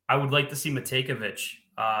I would like to see Matakevich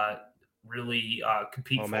really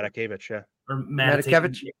compete. Matakevich, yeah. Or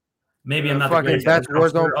Matakevich. Maybe I'm not the best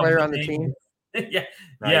Warzone player on the team. Yeah,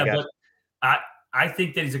 but I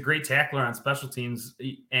think that he's a great tackler on special teams,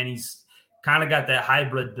 and he's kind of got that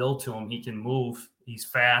hybrid build to him. He can move. He's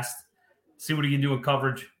fast. See what he can do in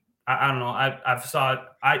coverage. I don't know. I've saw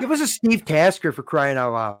it. Give us a Steve Tasker for crying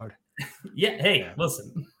out loud. Yeah. Hey,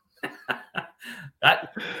 listen.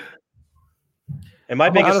 And my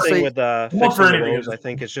biggest thing with fixing the roles, I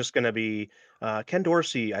think, is just going to be Ken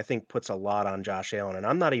Dorsey, I think, puts a lot on Josh Allen. And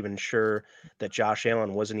I'm not even sure that Josh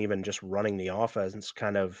Allen wasn't even just running the offense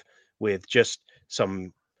kind of with just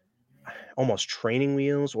some almost training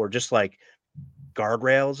wheels or just like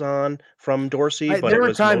guardrails on from Dorsey. But there it were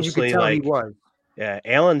was times mostly you could tell like, he was. Yeah,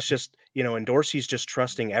 Allen's just, and Dorsey's just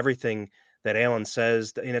trusting everything that Allen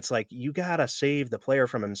says, and it's like you gotta save the player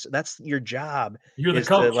from him. That's your job. You're the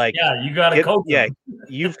coach. You gotta coach. Yeah,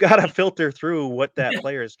 you've got to filter through what that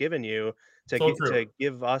player has given you to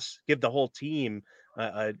give the whole team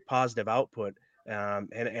a positive output. And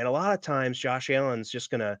a lot of times, Josh Allen's just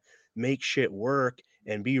gonna make shit work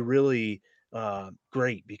and be really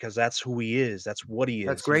great because that's who he is. That's what he is.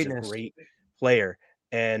 That's greatness. He's a great player,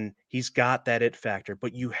 and he's got that it factor.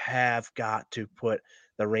 But you have got to put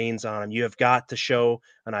the reins on him. You have got to show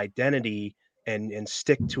an identity and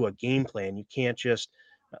stick to a game plan. You can't just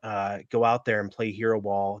go out there and play hero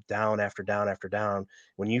ball down after down after down.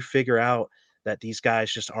 When you figure out that these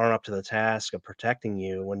guys just aren't up to the task of protecting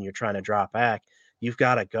you when you're trying to drop back, you've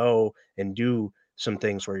got to go and do some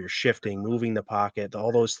things where you're shifting, moving the pocket,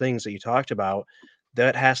 all those things that you talked about.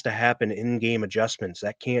 That has to happen in game adjustments.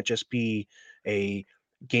 That can't just be a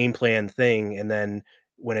game plan thing and then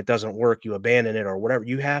when it doesn't work, you abandon it or whatever.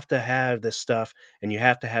 You have to have this stuff and you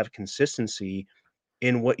have to have consistency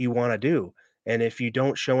in what you want to do. And if you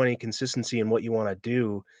don't show any consistency in what you want to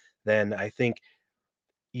do, then I think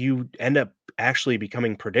you end up actually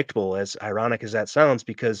becoming predictable, as ironic as that sounds,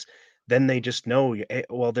 because then they just know,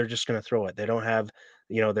 well, they're just going to throw it. They don't have,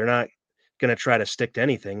 they're not going to try to stick to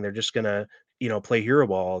anything. They're just going to, play hero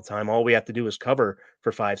ball all the time. All we have to do is cover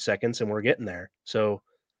for 5 seconds and we're getting there. So,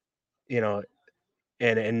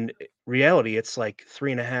 and in reality, it's like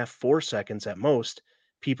 3.5, 4 seconds at most.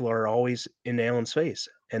 People are always in Allen's face.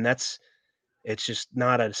 And it's just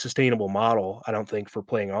not a sustainable model, I don't think, for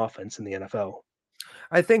playing offense in the NFL.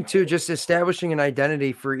 I think, too, just establishing an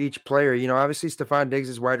identity for each player. Obviously, Stephon Diggs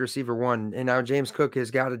is wide receiver 1. And now James Cook has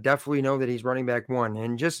got to definitely know that he's running back 1.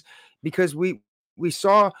 And just because we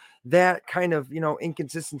saw that kind of,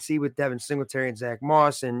 inconsistency with Devin Singletary and Zach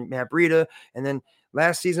Moss and Matt Breida. And then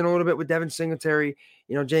last season, a little bit with Devin Singletary,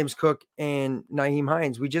 James Cook and Nyheim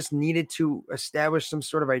Hines. We just needed to establish some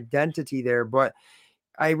sort of identity there. But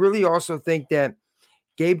I really also think that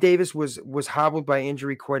Gabe Davis was hobbled by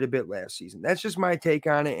injury quite a bit last season. That's just my take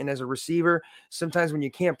on it. And as a receiver, sometimes when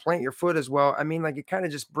you can't plant your foot as well, it kind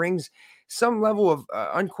of just brings some level of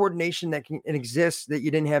uncoordination that can exist that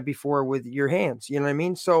you didn't have before with your hands. You know what I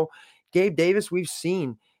mean? So Gabe Davis, we've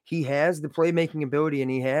seen he has the playmaking ability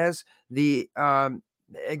and he has the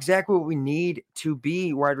exactly what we need to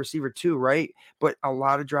be wide receiver 2, right? But a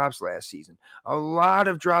lot of drops last season, a lot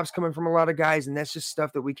of drops coming from a lot of guys. And that's just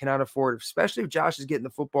stuff that we cannot afford, especially if Josh is getting the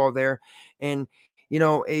football there. And,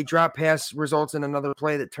 a drop pass results in another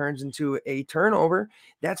play that turns into a turnover.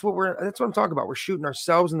 That's what I'm talking about. We're shooting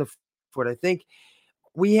ourselves in the foot. I think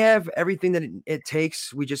we have everything that it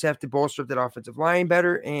takes. We just have to bolster up that offensive line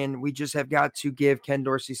better. And we just have got to give Ken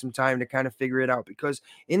Dorsey some time to kind of figure it out, because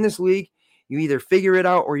in this league, you either figure it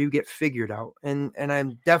out or you get figured out. And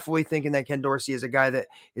I'm definitely thinking that Ken Dorsey is a guy that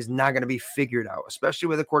is not going to be figured out, especially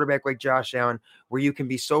with a quarterback like Josh Allen, where you can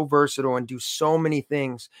be so versatile and do so many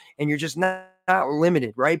things and you're just not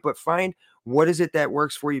limited, right? But find what is it that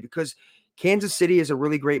works for you, because Kansas City is a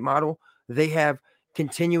really great model. They have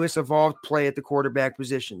continuous evolved play at the quarterback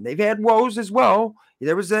position. They've had woes as well.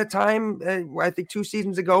 There was that time, I think 2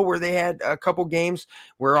 seasons ago, where they had a couple games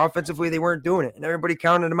where offensively they weren't doing it and everybody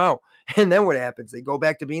counted them out. And then what happens? They go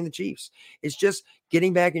back to being the Chiefs. It's just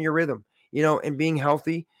getting back in your rhythm, and being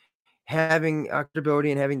healthy, having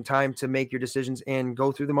ability and having time to make your decisions and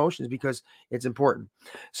go through the motions, because it's important.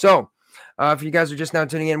 So if you guys are just now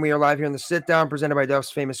tuning in, we are live here on the Sit Down presented by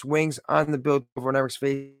Duff's Famous Wings on the Build Over Network's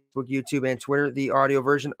Facebook, YouTube, and Twitter. The audio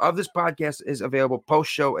version of this podcast is available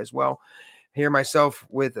post-show as well. Here myself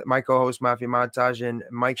with my co-host Mafia Montage and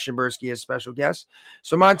Mike Shimbersky as special guest.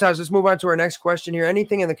 So Montage, let's move on to our next question here.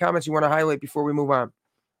 Anything in the comments you want to highlight before we move on?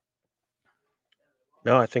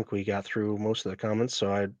 No, I think we got through most of the comments.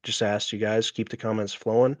 So I just asked you guys, keep the comments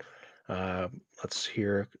flowing. Let's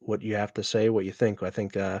hear what you have to say, what you think. I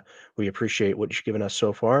think we appreciate what you've given us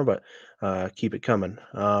so far, but keep it coming.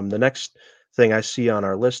 The next thing I see on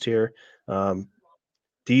our list here, do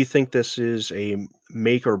you think this is a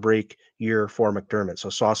make or break year for McDermott? So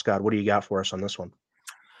Sauce God, what do you got for us on this one?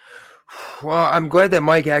 Well, I'm glad that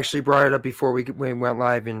Mike actually brought it up before we went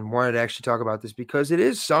live and wanted to actually talk about this, because it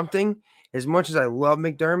is something. As much as I love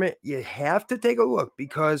McDermott, you have to take a look,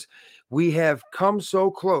 because we have come so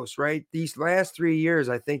close, right? These last 3 years,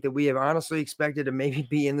 I think that we have honestly expected to maybe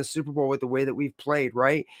be in the Super Bowl with the way that we've played,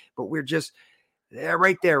 right? But we're just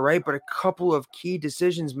right there, right? But a couple of key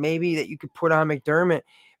decisions maybe that you could put on McDermott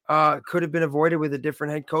could have been avoided with a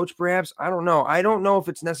different head coach, perhaps. I don't know. I don't know if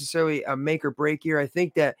it's necessarily a make or break year. I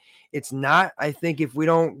think that it's not. I think if we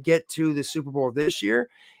don't get to the Super Bowl this year,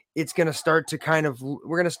 it's going to start to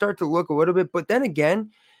we're going to start to look a little bit. But then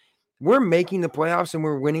again, we're making the playoffs and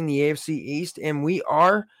we're winning the AFC East, and we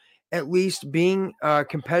are at least being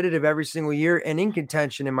competitive every single year and in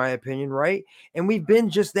contention, in my opinion, right? And we've been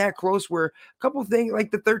just that close where a couple of things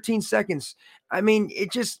like the 13 seconds. I mean,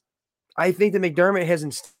 I think that McDermott has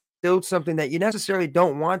instilled something that you necessarily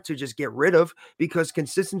don't want to just get rid of, because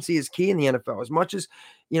consistency is key in the NFL. As much as,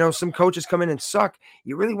 some coaches come in and suck,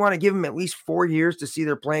 you really want to give them at least 4 years to see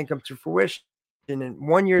their plan come to fruition. And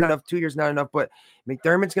 1 year not enough, 2 years not enough. But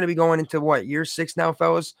McDermott's going to be going into what, year 6 now,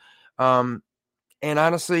 fellas? And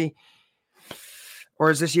honestly,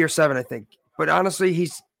 or is this year 7, I think? But honestly,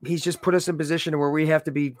 he's just put us in a position where we have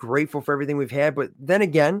to be grateful for everything we've had. But then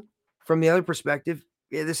again, from the other perspective,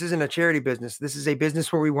 this isn't a charity business. This is a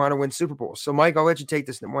business where we want to win Super Bowls. So, Mike, I'll let you take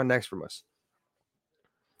this one next from us.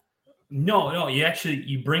 No,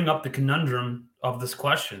 you bring up the conundrum of this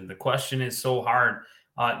question. The question is so hard.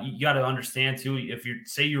 You got to understand too, if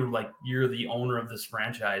you're the owner of this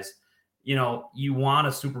franchise, you want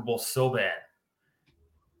a Super Bowl so bad.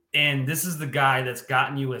 And this is the guy that's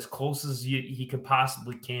gotten you as close as he could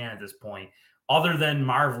possibly can at this point, other than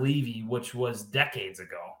Marv Levy, which was decades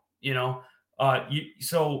ago,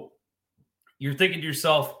 so you're thinking to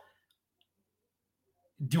yourself,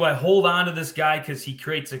 do I hold on to this guy because he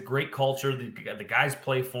creates a great culture? The guys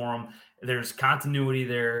play for him. There's continuity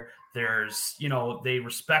there. There's, they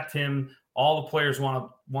respect him. All the players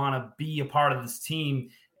want to be a part of this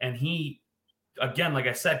team. And he, again, like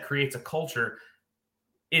I said, creates a culture.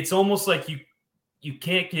 It's almost like you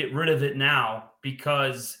can't get rid of it now,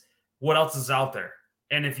 because what else is out there?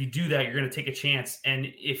 And if you do that, you're going to take a chance. And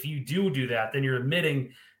if you do that, then you're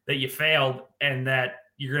admitting that you failed and that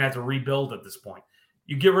you're going to have to rebuild at this point.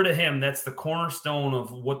 You get rid of him. That's the cornerstone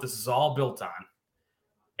of what this is all built on.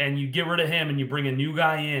 And you get rid of him and you bring a new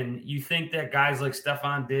guy in. You think that guys like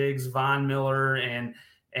Stephon Diggs, Von Miller, and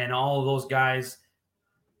all of those guys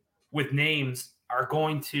with names are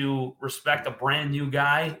going to respect a brand new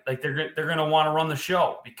guy. Like they're going to want to run the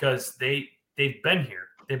show because they've been here.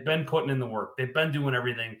 They've been putting in the work. They've been doing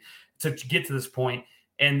everything to get to this point.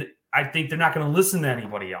 And I think they're not going to listen to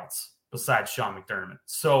anybody else besides Sean McDermott.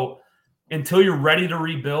 So until you're ready to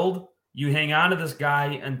rebuild, you hang on to this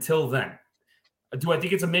guy until then. Do I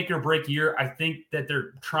think it's a make or break year? I think that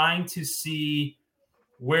they're trying to see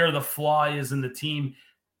where the flaw is in the team.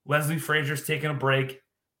 Leslie Frazier's taking a break.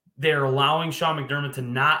 They're allowing Sean McDermott to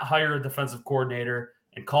not hire a defensive coordinator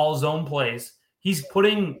and call his own plays. He's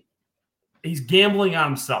gambling on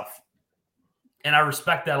himself. And I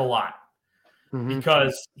respect that a lot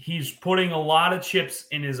because he's putting a lot of chips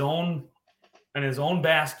in his own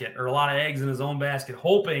basket, or a lot of eggs in his own basket,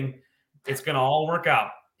 hoping it's going to all work out.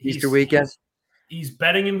 Easter weekend. He's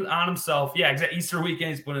betting on himself. Yeah, exactly. Easter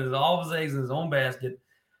weekend, he's putting all of his eggs in his own basket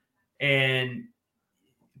and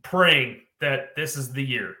praying that this is the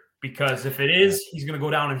year. Because if it is, he's going to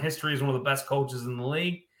go down in history as one of the best coaches in the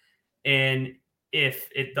league. And if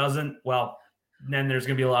it doesn't, well, then there's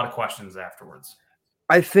going to be a lot of questions afterwards.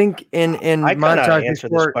 I think in Montage answer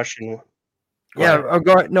this question. Go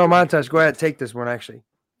ahead. No, Montage, go ahead. Take this one, actually.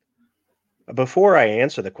 Before I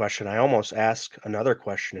answer the question, I almost ask another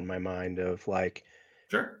question in my mind of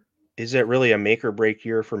sure, is it really a make or break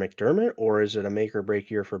year for McDermott, or is it a make or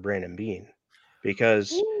break year for Brandon Beane?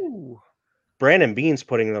 Because Brandon Beane's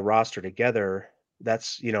putting the roster together.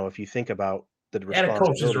 That's, if you think about the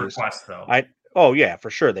responsibilities. At a coach's request, though. Oh yeah, for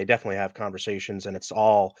sure. They definitely have conversations, and it's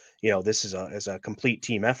all, this is a complete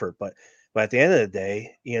team effort. But at the end of the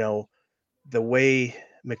day, the way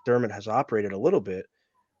McDermott has operated a little bit,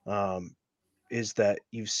 is that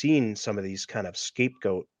you've seen some of these kind of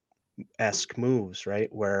scapegoat-esque moves, right?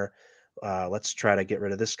 Where let's try to get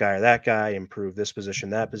rid of this guy or that guy, improve this position,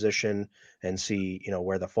 that position, and see,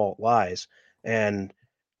 where the fault lies. And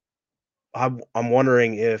I'm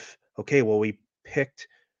wondering if, okay, well, we picked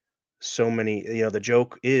so many, the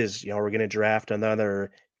joke is, we're going to draft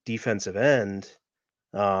another defensive end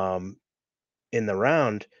um, in the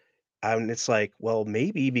round. And it's like, well,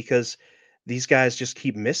 maybe because these guys just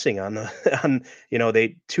keep missing on the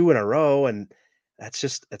they two in a row, and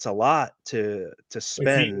it's a lot to But do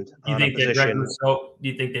spend you on a think that Greg position. Rousseau? Do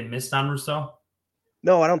you think they missed on Rousseau?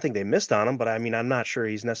 No, I don't think they missed on him, but I mean, I'm not sure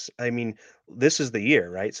I mean, this is the year,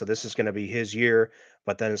 right? So this is going to be his year,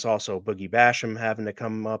 but then it's also Boogie Basham having to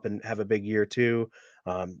come up and have a big year too.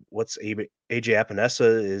 What's AJ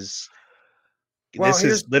Epinesa is Well, this is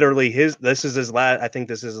here's literally this is his last. I think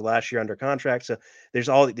this is his last year under contract. So there's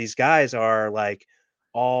all these guys are like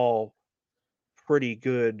all pretty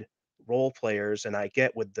good role players, and I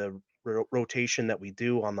get with the rotation that we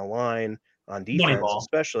do on the line on defense, Moneyball.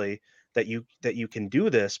 especially that you can do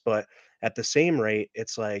this, but at the same rate,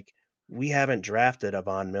 it's like we haven't drafted a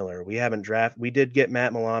Von Miller. We did get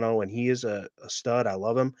Matt Milano, and he is a stud. I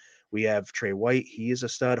love him. We have Trey White. He is a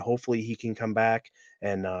stud. Hopefully he can come back.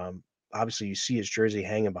 And obviously you see his jersey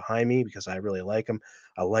hanging behind me because I really like him.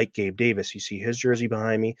 I like Gabe Davis. You see his jersey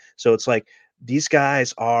behind me. So it's like these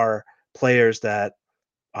guys are players that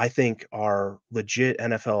I think are legit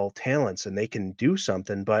NFL talents and they can do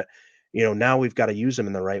something, but now we've got to use them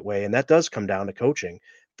in the right way. And that does come down to coaching.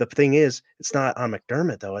 The thing is, it's not on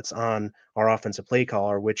McDermott though. It's on our offensive play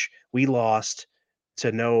caller, which we lost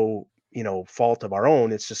to no, fault of our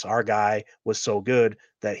own. It's just our guy was so good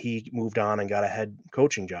that he moved on and got a head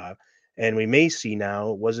coaching job. And we may see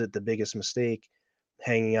now, was it the biggest mistake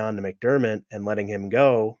hanging on to McDermott and letting him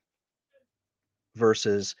go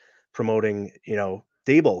versus promoting,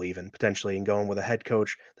 Dable even potentially and going with a head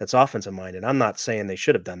coach that's offensive minded. I'm not saying they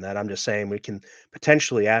should have done that. I'm just saying we can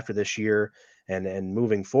potentially after this year and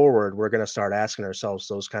moving forward, we're going to start asking ourselves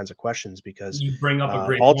those kinds of questions because You bring up a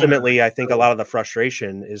great point. ultimately, I think a lot of the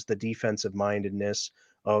frustration is the defensive mindedness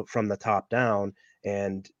from the top down.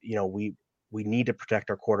 And we need to protect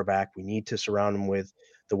our quarterback. We need to surround him with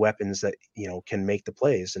the weapons that can make the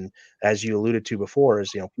plays. And as you alluded to before,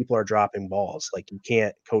 is people are dropping balls. Like you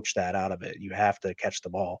can't coach that out of it. You have to catch the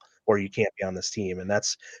ball, or you can't be on this team. And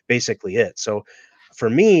that's basically it. So for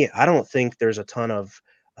me, I don't think there's a ton of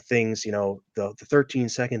things. The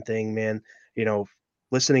 13-second thing, man.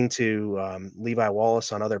 Listening to Levi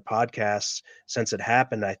Wallace on other podcasts since it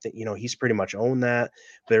happened, I think he's pretty much owned that.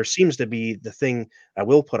 There seems to be the thing I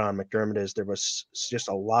will put on McDermott is there was just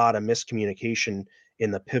a lot of miscommunication in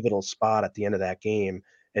the pivotal spot at the end of that game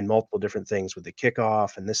and multiple different things with the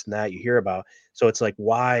kickoff and this and that you hear about. So it's like,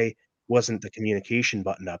 why wasn't the communication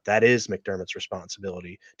buttoned up? That is McDermott's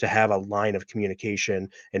responsibility to have a line of communication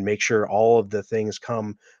and make sure all of the things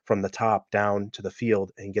come from the top down to the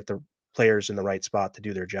field and get the players in the right spot to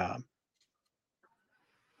do their job.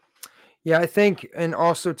 Yeah, I think, and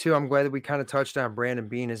also too, I'm glad that we kind of touched on Brandon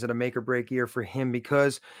Beane. Is it a make or break year for him?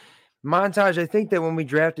 Because Montage, I think that when we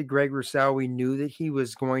drafted Greg Rousseau, we knew that he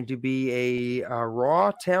was going to be a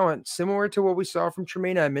raw talent, similar to what we saw from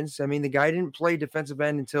Tremaine Edmonds. I mean, the guy didn't play defensive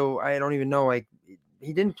end until I don't even know, like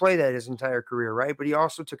he didn't play that his entire career, right? But he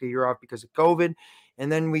also took a year off because of COVID,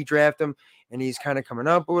 and then we draft him, and he's kind of coming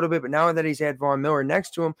up a little bit. But now that he's had Von Miller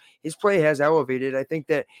next to him, his play has elevated. I think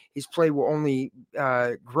that his play will only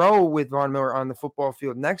grow with Von Miller on the football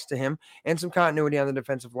field next to him, and some continuity on the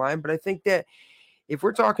defensive line. But I think that if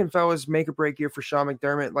we're talking, fellas, make or break year for Sean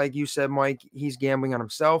McDermott, like you said, Mike, he's gambling on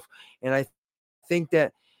himself. And I think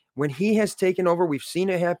that when he has taken over, we've seen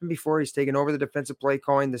it happen before. He's taken over the defensive play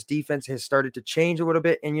calling. This defense has started to change a little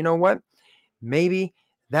bit. And you know what? Maybe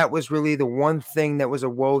that was really the one thing that was a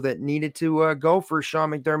woe that needed to go for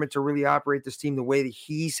Sean McDermott to really operate this team the way that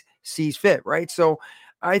he sees fit, right? So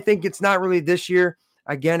I think it's not really this year.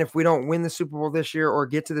 Again, if we don't win the Super Bowl this year or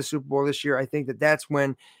get to the Super Bowl this year, I think that that's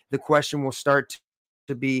when the question will start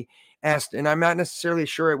to be asked. And I'm not necessarily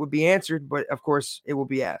sure it would be answered, but of course it will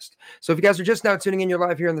be asked. So if you guys are just now tuning in, you're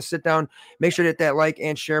live here on the sit down, make sure to hit that like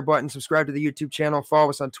and share button, subscribe to the YouTube channel, follow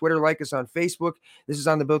us on Twitter, like us on Facebook. This is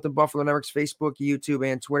on the Built in Buffalo Network's Facebook, YouTube,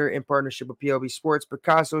 and Twitter in partnership with PLB Sports,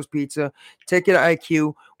 Picasso's Pizza, Ticket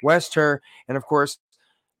IQ, West Her, and of course,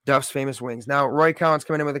 Duff's Famous Wings. Now, Roy Collins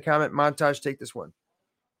coming in with a comment. Montage, take this one.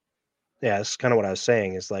 Yeah, that's kind of what I was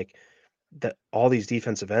saying is like, that all these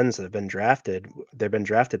defensive ends that have been drafted, they've been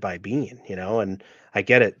drafted by Beane, and I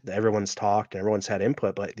get it. Everyone's talked and everyone's had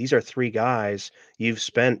input, but these are three guys you've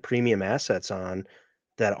spent premium assets on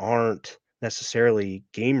that aren't necessarily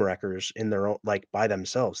game wreckers in their own, like by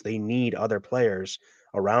themselves. They need other players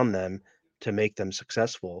around them to make them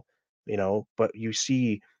successful, but you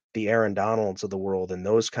see the Aaron Donalds of the world and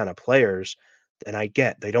those kind of players, and I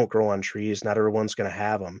get they don't grow on trees, not everyone's going to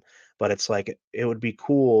have them, but it's like it would be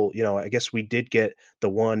cool, I guess we did get the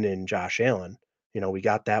one in Josh Allen. We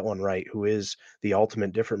got that one right, who is the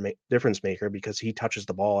ultimate difference maker because he touches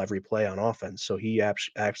the ball every play on offense. So he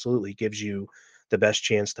absolutely gives you the best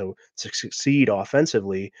chance to succeed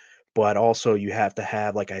offensively. But also, you have to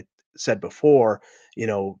have, like I said before,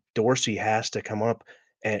 Dorsey has to come up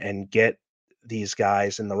and get these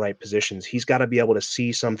guys in the right positions. He's got to be able to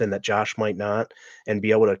see something that Josh might not and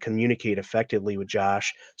be able to communicate effectively with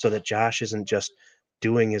Josh so that Josh isn't just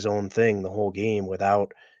doing his own thing the whole game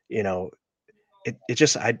without,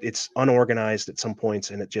 it's unorganized at some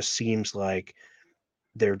points, and it just seems like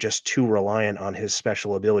they're just too reliant on his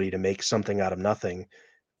special ability to make something out of nothing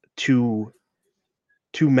too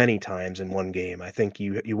many times in one game. I think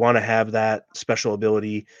you want to have that special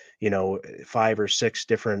ability, 5 or 6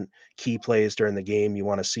 different key plays during the game. You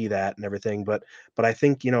want to see that and everything, but I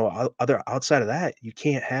think, other outside of that, you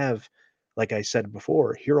can't have, like I said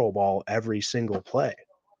before, hero ball every single play.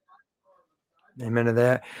 Amen to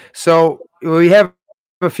that. So we have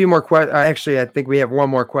a few more questions. Actually, I think we have one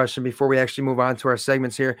more question before we actually move on to our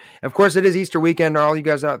segments here. Of course, it is Easter weekend. All you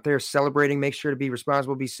guys out there celebrating, make sure to be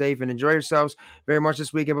responsible, be safe, and enjoy yourselves very much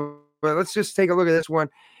this weekend. But let's just take a look at this one.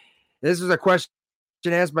 This is a question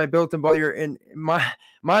asked by Built and Butler. And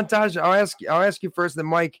Montage, I'll ask you first, then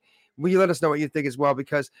Mike, will you let us know what you think as well?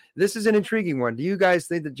 Because this is an intriguing one. Do you guys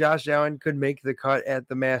think that Josh Allen could make the cut at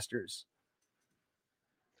the Masters?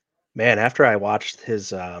 Man, after I watched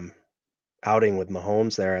his outing with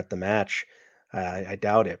Mahomes there at the match, I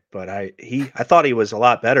doubt it. But I thought he was a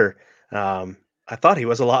lot better. I thought he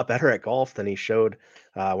was a lot better at golf than he showed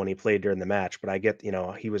when he played during the match. But I get,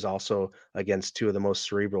 he was also against two of the most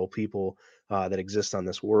cerebral people that exist on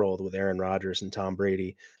this world, with Aaron Rodgers and Tom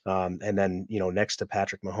Brady. And then, next to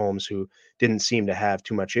Patrick Mahomes, who didn't seem to have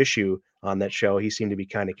too much issue on that show. He seemed to be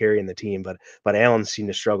kind of carrying the team, but Allen seemed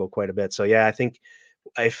to struggle quite a bit. So yeah, I think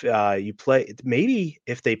if you play, maybe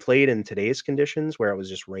if they played in today's conditions where it was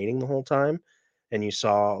just raining the whole time and you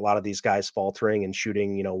saw a lot of these guys faltering and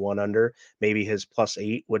shooting, 1 under, maybe his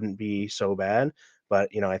 +8 wouldn't be so bad. But,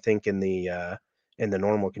 I think in the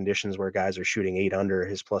normal conditions where guys are shooting 8 under,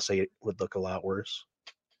 his +8 would look a lot worse.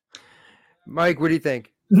 Mike, what do you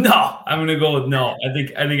think? No, I'm going to go with no. I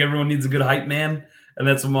think everyone needs a good hype man. And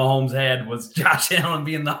that's what Mahomes had, was Josh Allen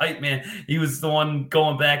being the hype man. He was the one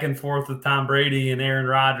going back and forth with Tom Brady and Aaron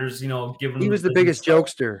Rodgers, giving. He was the biggest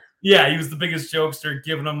jokester. Yeah, he was the biggest jokester,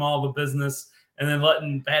 giving them all the business, and then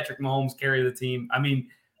letting Patrick Mahomes carry the team. I mean,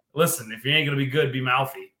 listen, if you ain't going to be good, be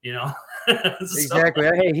mouthy, Exactly.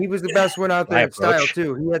 Hey, he was the best one out there in style,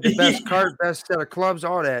 too. He had the best cart, best set of clubs,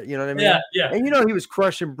 all that. You know what I mean? Yeah. And, he was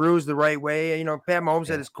crushing Bruce the right way. Pat Mahomes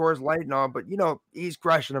had his Coors Light and all, but, he's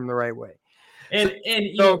crushing them the right way. And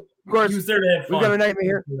so, of course, he was there to have fun. We got a nightmare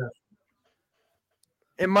here. Yeah.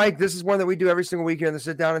 And Mike, this is one that we do every single week here in the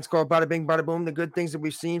sit down. It's called Bada Bing, Bada Boom. The good things that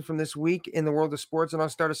we've seen from this week in the world of sports. And I'll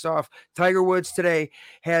start us off. Tiger Woods today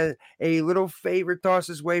had a little favorite toss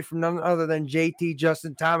his way from none other than JT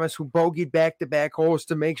Justin Thomas, who bogeyed back-to-back holes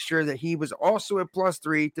to make sure that he was also at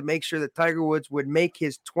 +3 to make sure that Tiger Woods would make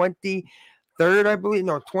his 23rd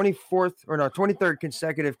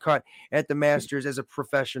consecutive cut at the Masters as a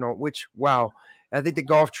professional, which, wow, I think the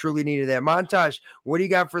golf truly needed that. Montage, what do you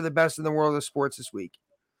got for the best in the world of sports this week?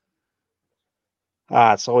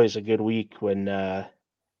 It's always a good week when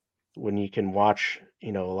you can watch,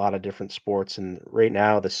 a lot of different sports. And right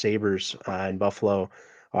now, the Sabres in Buffalo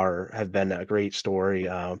have been a great story.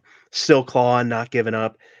 Still clawing, not giving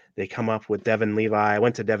up. They come up with Devin Levi. I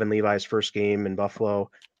went to Devin Levi's first game in Buffalo.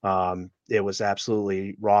 It was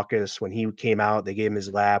absolutely raucous. When he came out, they gave him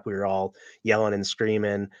his lap. We were all yelling and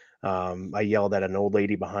screaming. I yelled at an old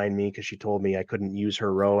lady behind me because she told me I couldn't use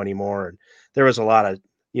her row anymore. And there was a lot of,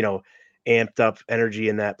 amped up energy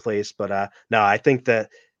in that place. But no, I think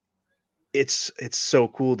that it's so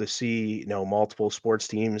cool to see, multiple sports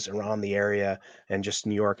teams around the area and just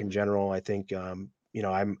New York in general. I think, I'm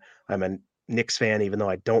a Knicks fan, even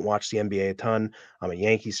though I don't watch the NBA a ton. I'm a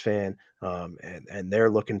Yankees fan, and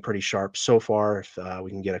they're looking pretty sharp so far. If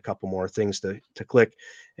we can get a couple more things to click,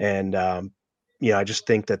 and I just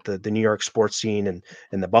think that the New York sports scene and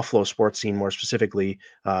the Buffalo sports scene more specifically,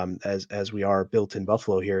 as we are built in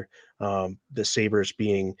Buffalo here, the Sabres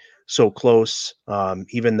being so close,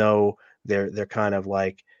 even though they're kind of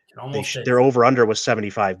like their over under was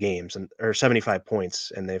 75 games or 75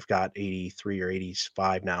 points, and they've got 83 or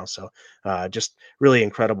 85 now. So just really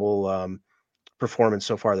incredible performance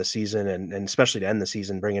so far this season, and especially to end the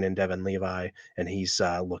season, bringing in Devin Levi, and he's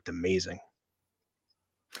looked amazing.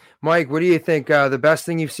 Mike, what do you think? The best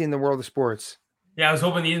thing you've seen in the world of sports? Yeah, I was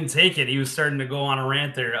hoping he didn't take it. He was starting to go on a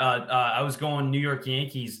rant there. I was going New York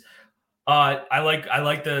Yankees. I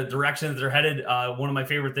like the direction that they're headed. One of my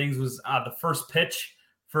favorite things was the first pitch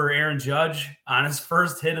for Aaron Judge on his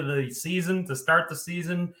first hit of the season to start the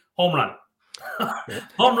season. Home run.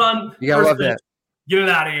 Home run. You gotta love that. Get it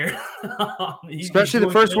out of here. Especially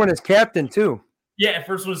the first one as captain too. Yeah,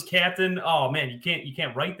 first one as captain. Oh man, you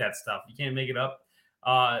can't write that stuff. You can't make it up.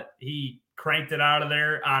 He cranked it out of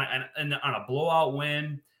there on a blowout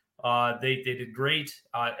win. They did great,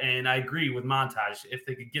 and I agree with Montage. If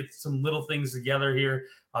they could get some little things together here,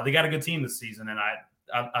 they got a good team this season, and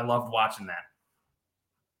I loved watching that.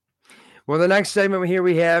 Well, the next segment here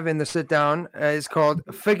we have in the sit down is called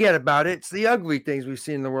Forget About It. It's the ugly things we've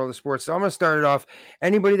seen in the world of sports. So I'm going to start it off.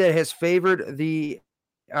 Anybody that has favored the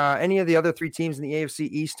any of the other three teams in the AFC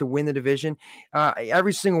East to win the division,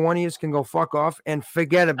 every single one of you can go fuck off and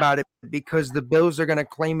forget about it, because the Bills are going to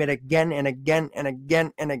claim it again and again and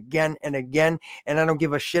again and again and again. And I don't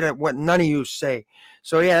give a shit at what none of you say.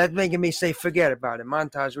 So, yeah, that's making me say forget about it.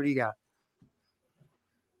 Montage, what do you got?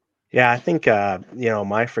 Yeah, I think,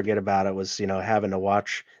 my forget about it was, having to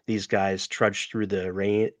watch these guys trudge through the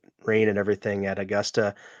rain and everything at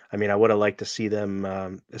Augusta. I mean, I would have liked to see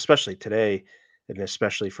them, especially today, and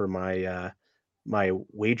especially for my my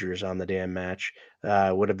wagers on the damn match,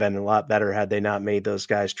 would have been a lot better had they not made those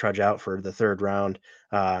guys trudge out for the third round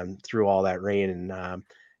through all that rain. And,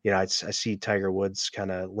 I see Tiger Woods kind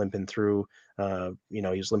of limping through. He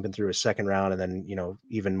was limping through his second round, and then,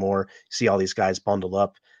 even more, see all these guys bundled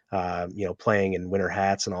up, playing in winter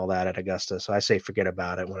hats and all that at Augusta. So I say forget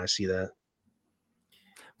about it when I see that.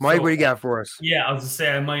 Mike, what do you got for us? Yeah, I was just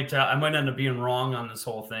say I might end up being wrong on this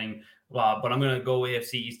whole thing, but I'm going to go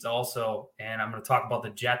AFC East also, and I'm going to talk about the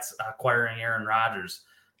Jets acquiring Aaron Rodgers.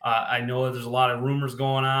 I know there's a lot of rumors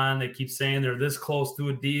going on. They keep saying they're this close to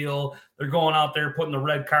a deal. They're going out there putting the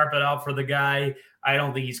red carpet out for the guy. I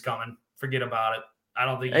don't think he's coming. Forget about it. I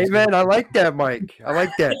don't think. Hey, man, I like that, Mike. I like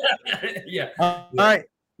that. Yeah. All right.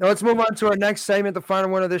 Now let's move on to our next segment, the final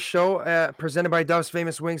one of this show, presented by Duff's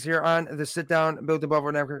Famous Wings here on the Sit Down Built Above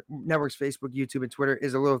Our Network's Facebook, YouTube, and Twitter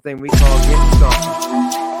is a little thing we call Getting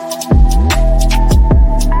Saucy.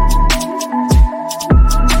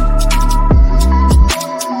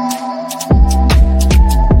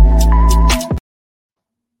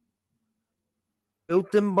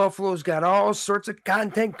 Built-in Buffalo's got all sorts of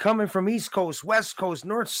content coming from East Coast, West Coast,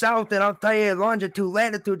 North, South, and I'll tell you, longitude,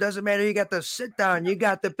 latitude, doesn't matter. You got the Sit Down, you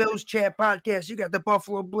got the Bills Chat podcast, you got the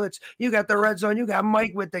Buffalo Blitz, you got the Red Zone, you got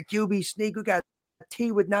Mike with the QB Sneak, you got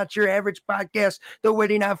T with Not Your Average podcast, the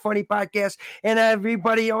Witty Not Funny podcast, and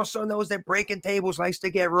everybody also knows that Breaking Tables likes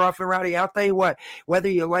to get rough and rowdy. I'll tell you what, whether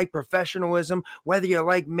you like professionalism, whether you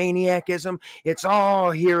like maniacism, it's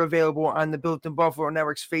all here available on the Built-in Buffalo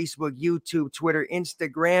Network's Facebook, YouTube, Twitter,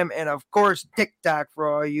 Instagram, and of course TikTok for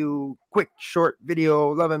all you quick short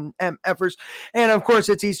video loving MFers. And of course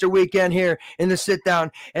it's Easter weekend here in the Sit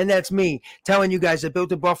Down, and that's me telling you guys that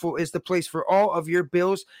Built-in Buffalo is the place for all of your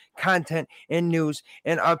Bills content and news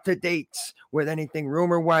and up-to-dates with anything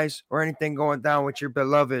rumor-wise or anything going down with your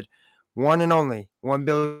beloved one and only One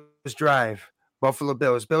Bills Drive, Buffalo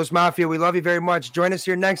Bills. Bills Mafia, we love you very much. Join us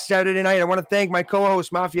here next Saturday night. I want to thank my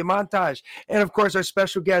co-host, Mafia Montage, and of course our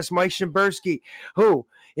special guest, Mike Shimbursky, who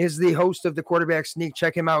is the host of the Quarterback Sneak.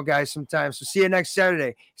 Check him out, guys, sometime. So see you next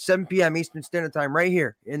Saturday, 7 p.m. Eastern Standard Time, right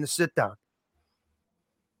here in the Sit Down.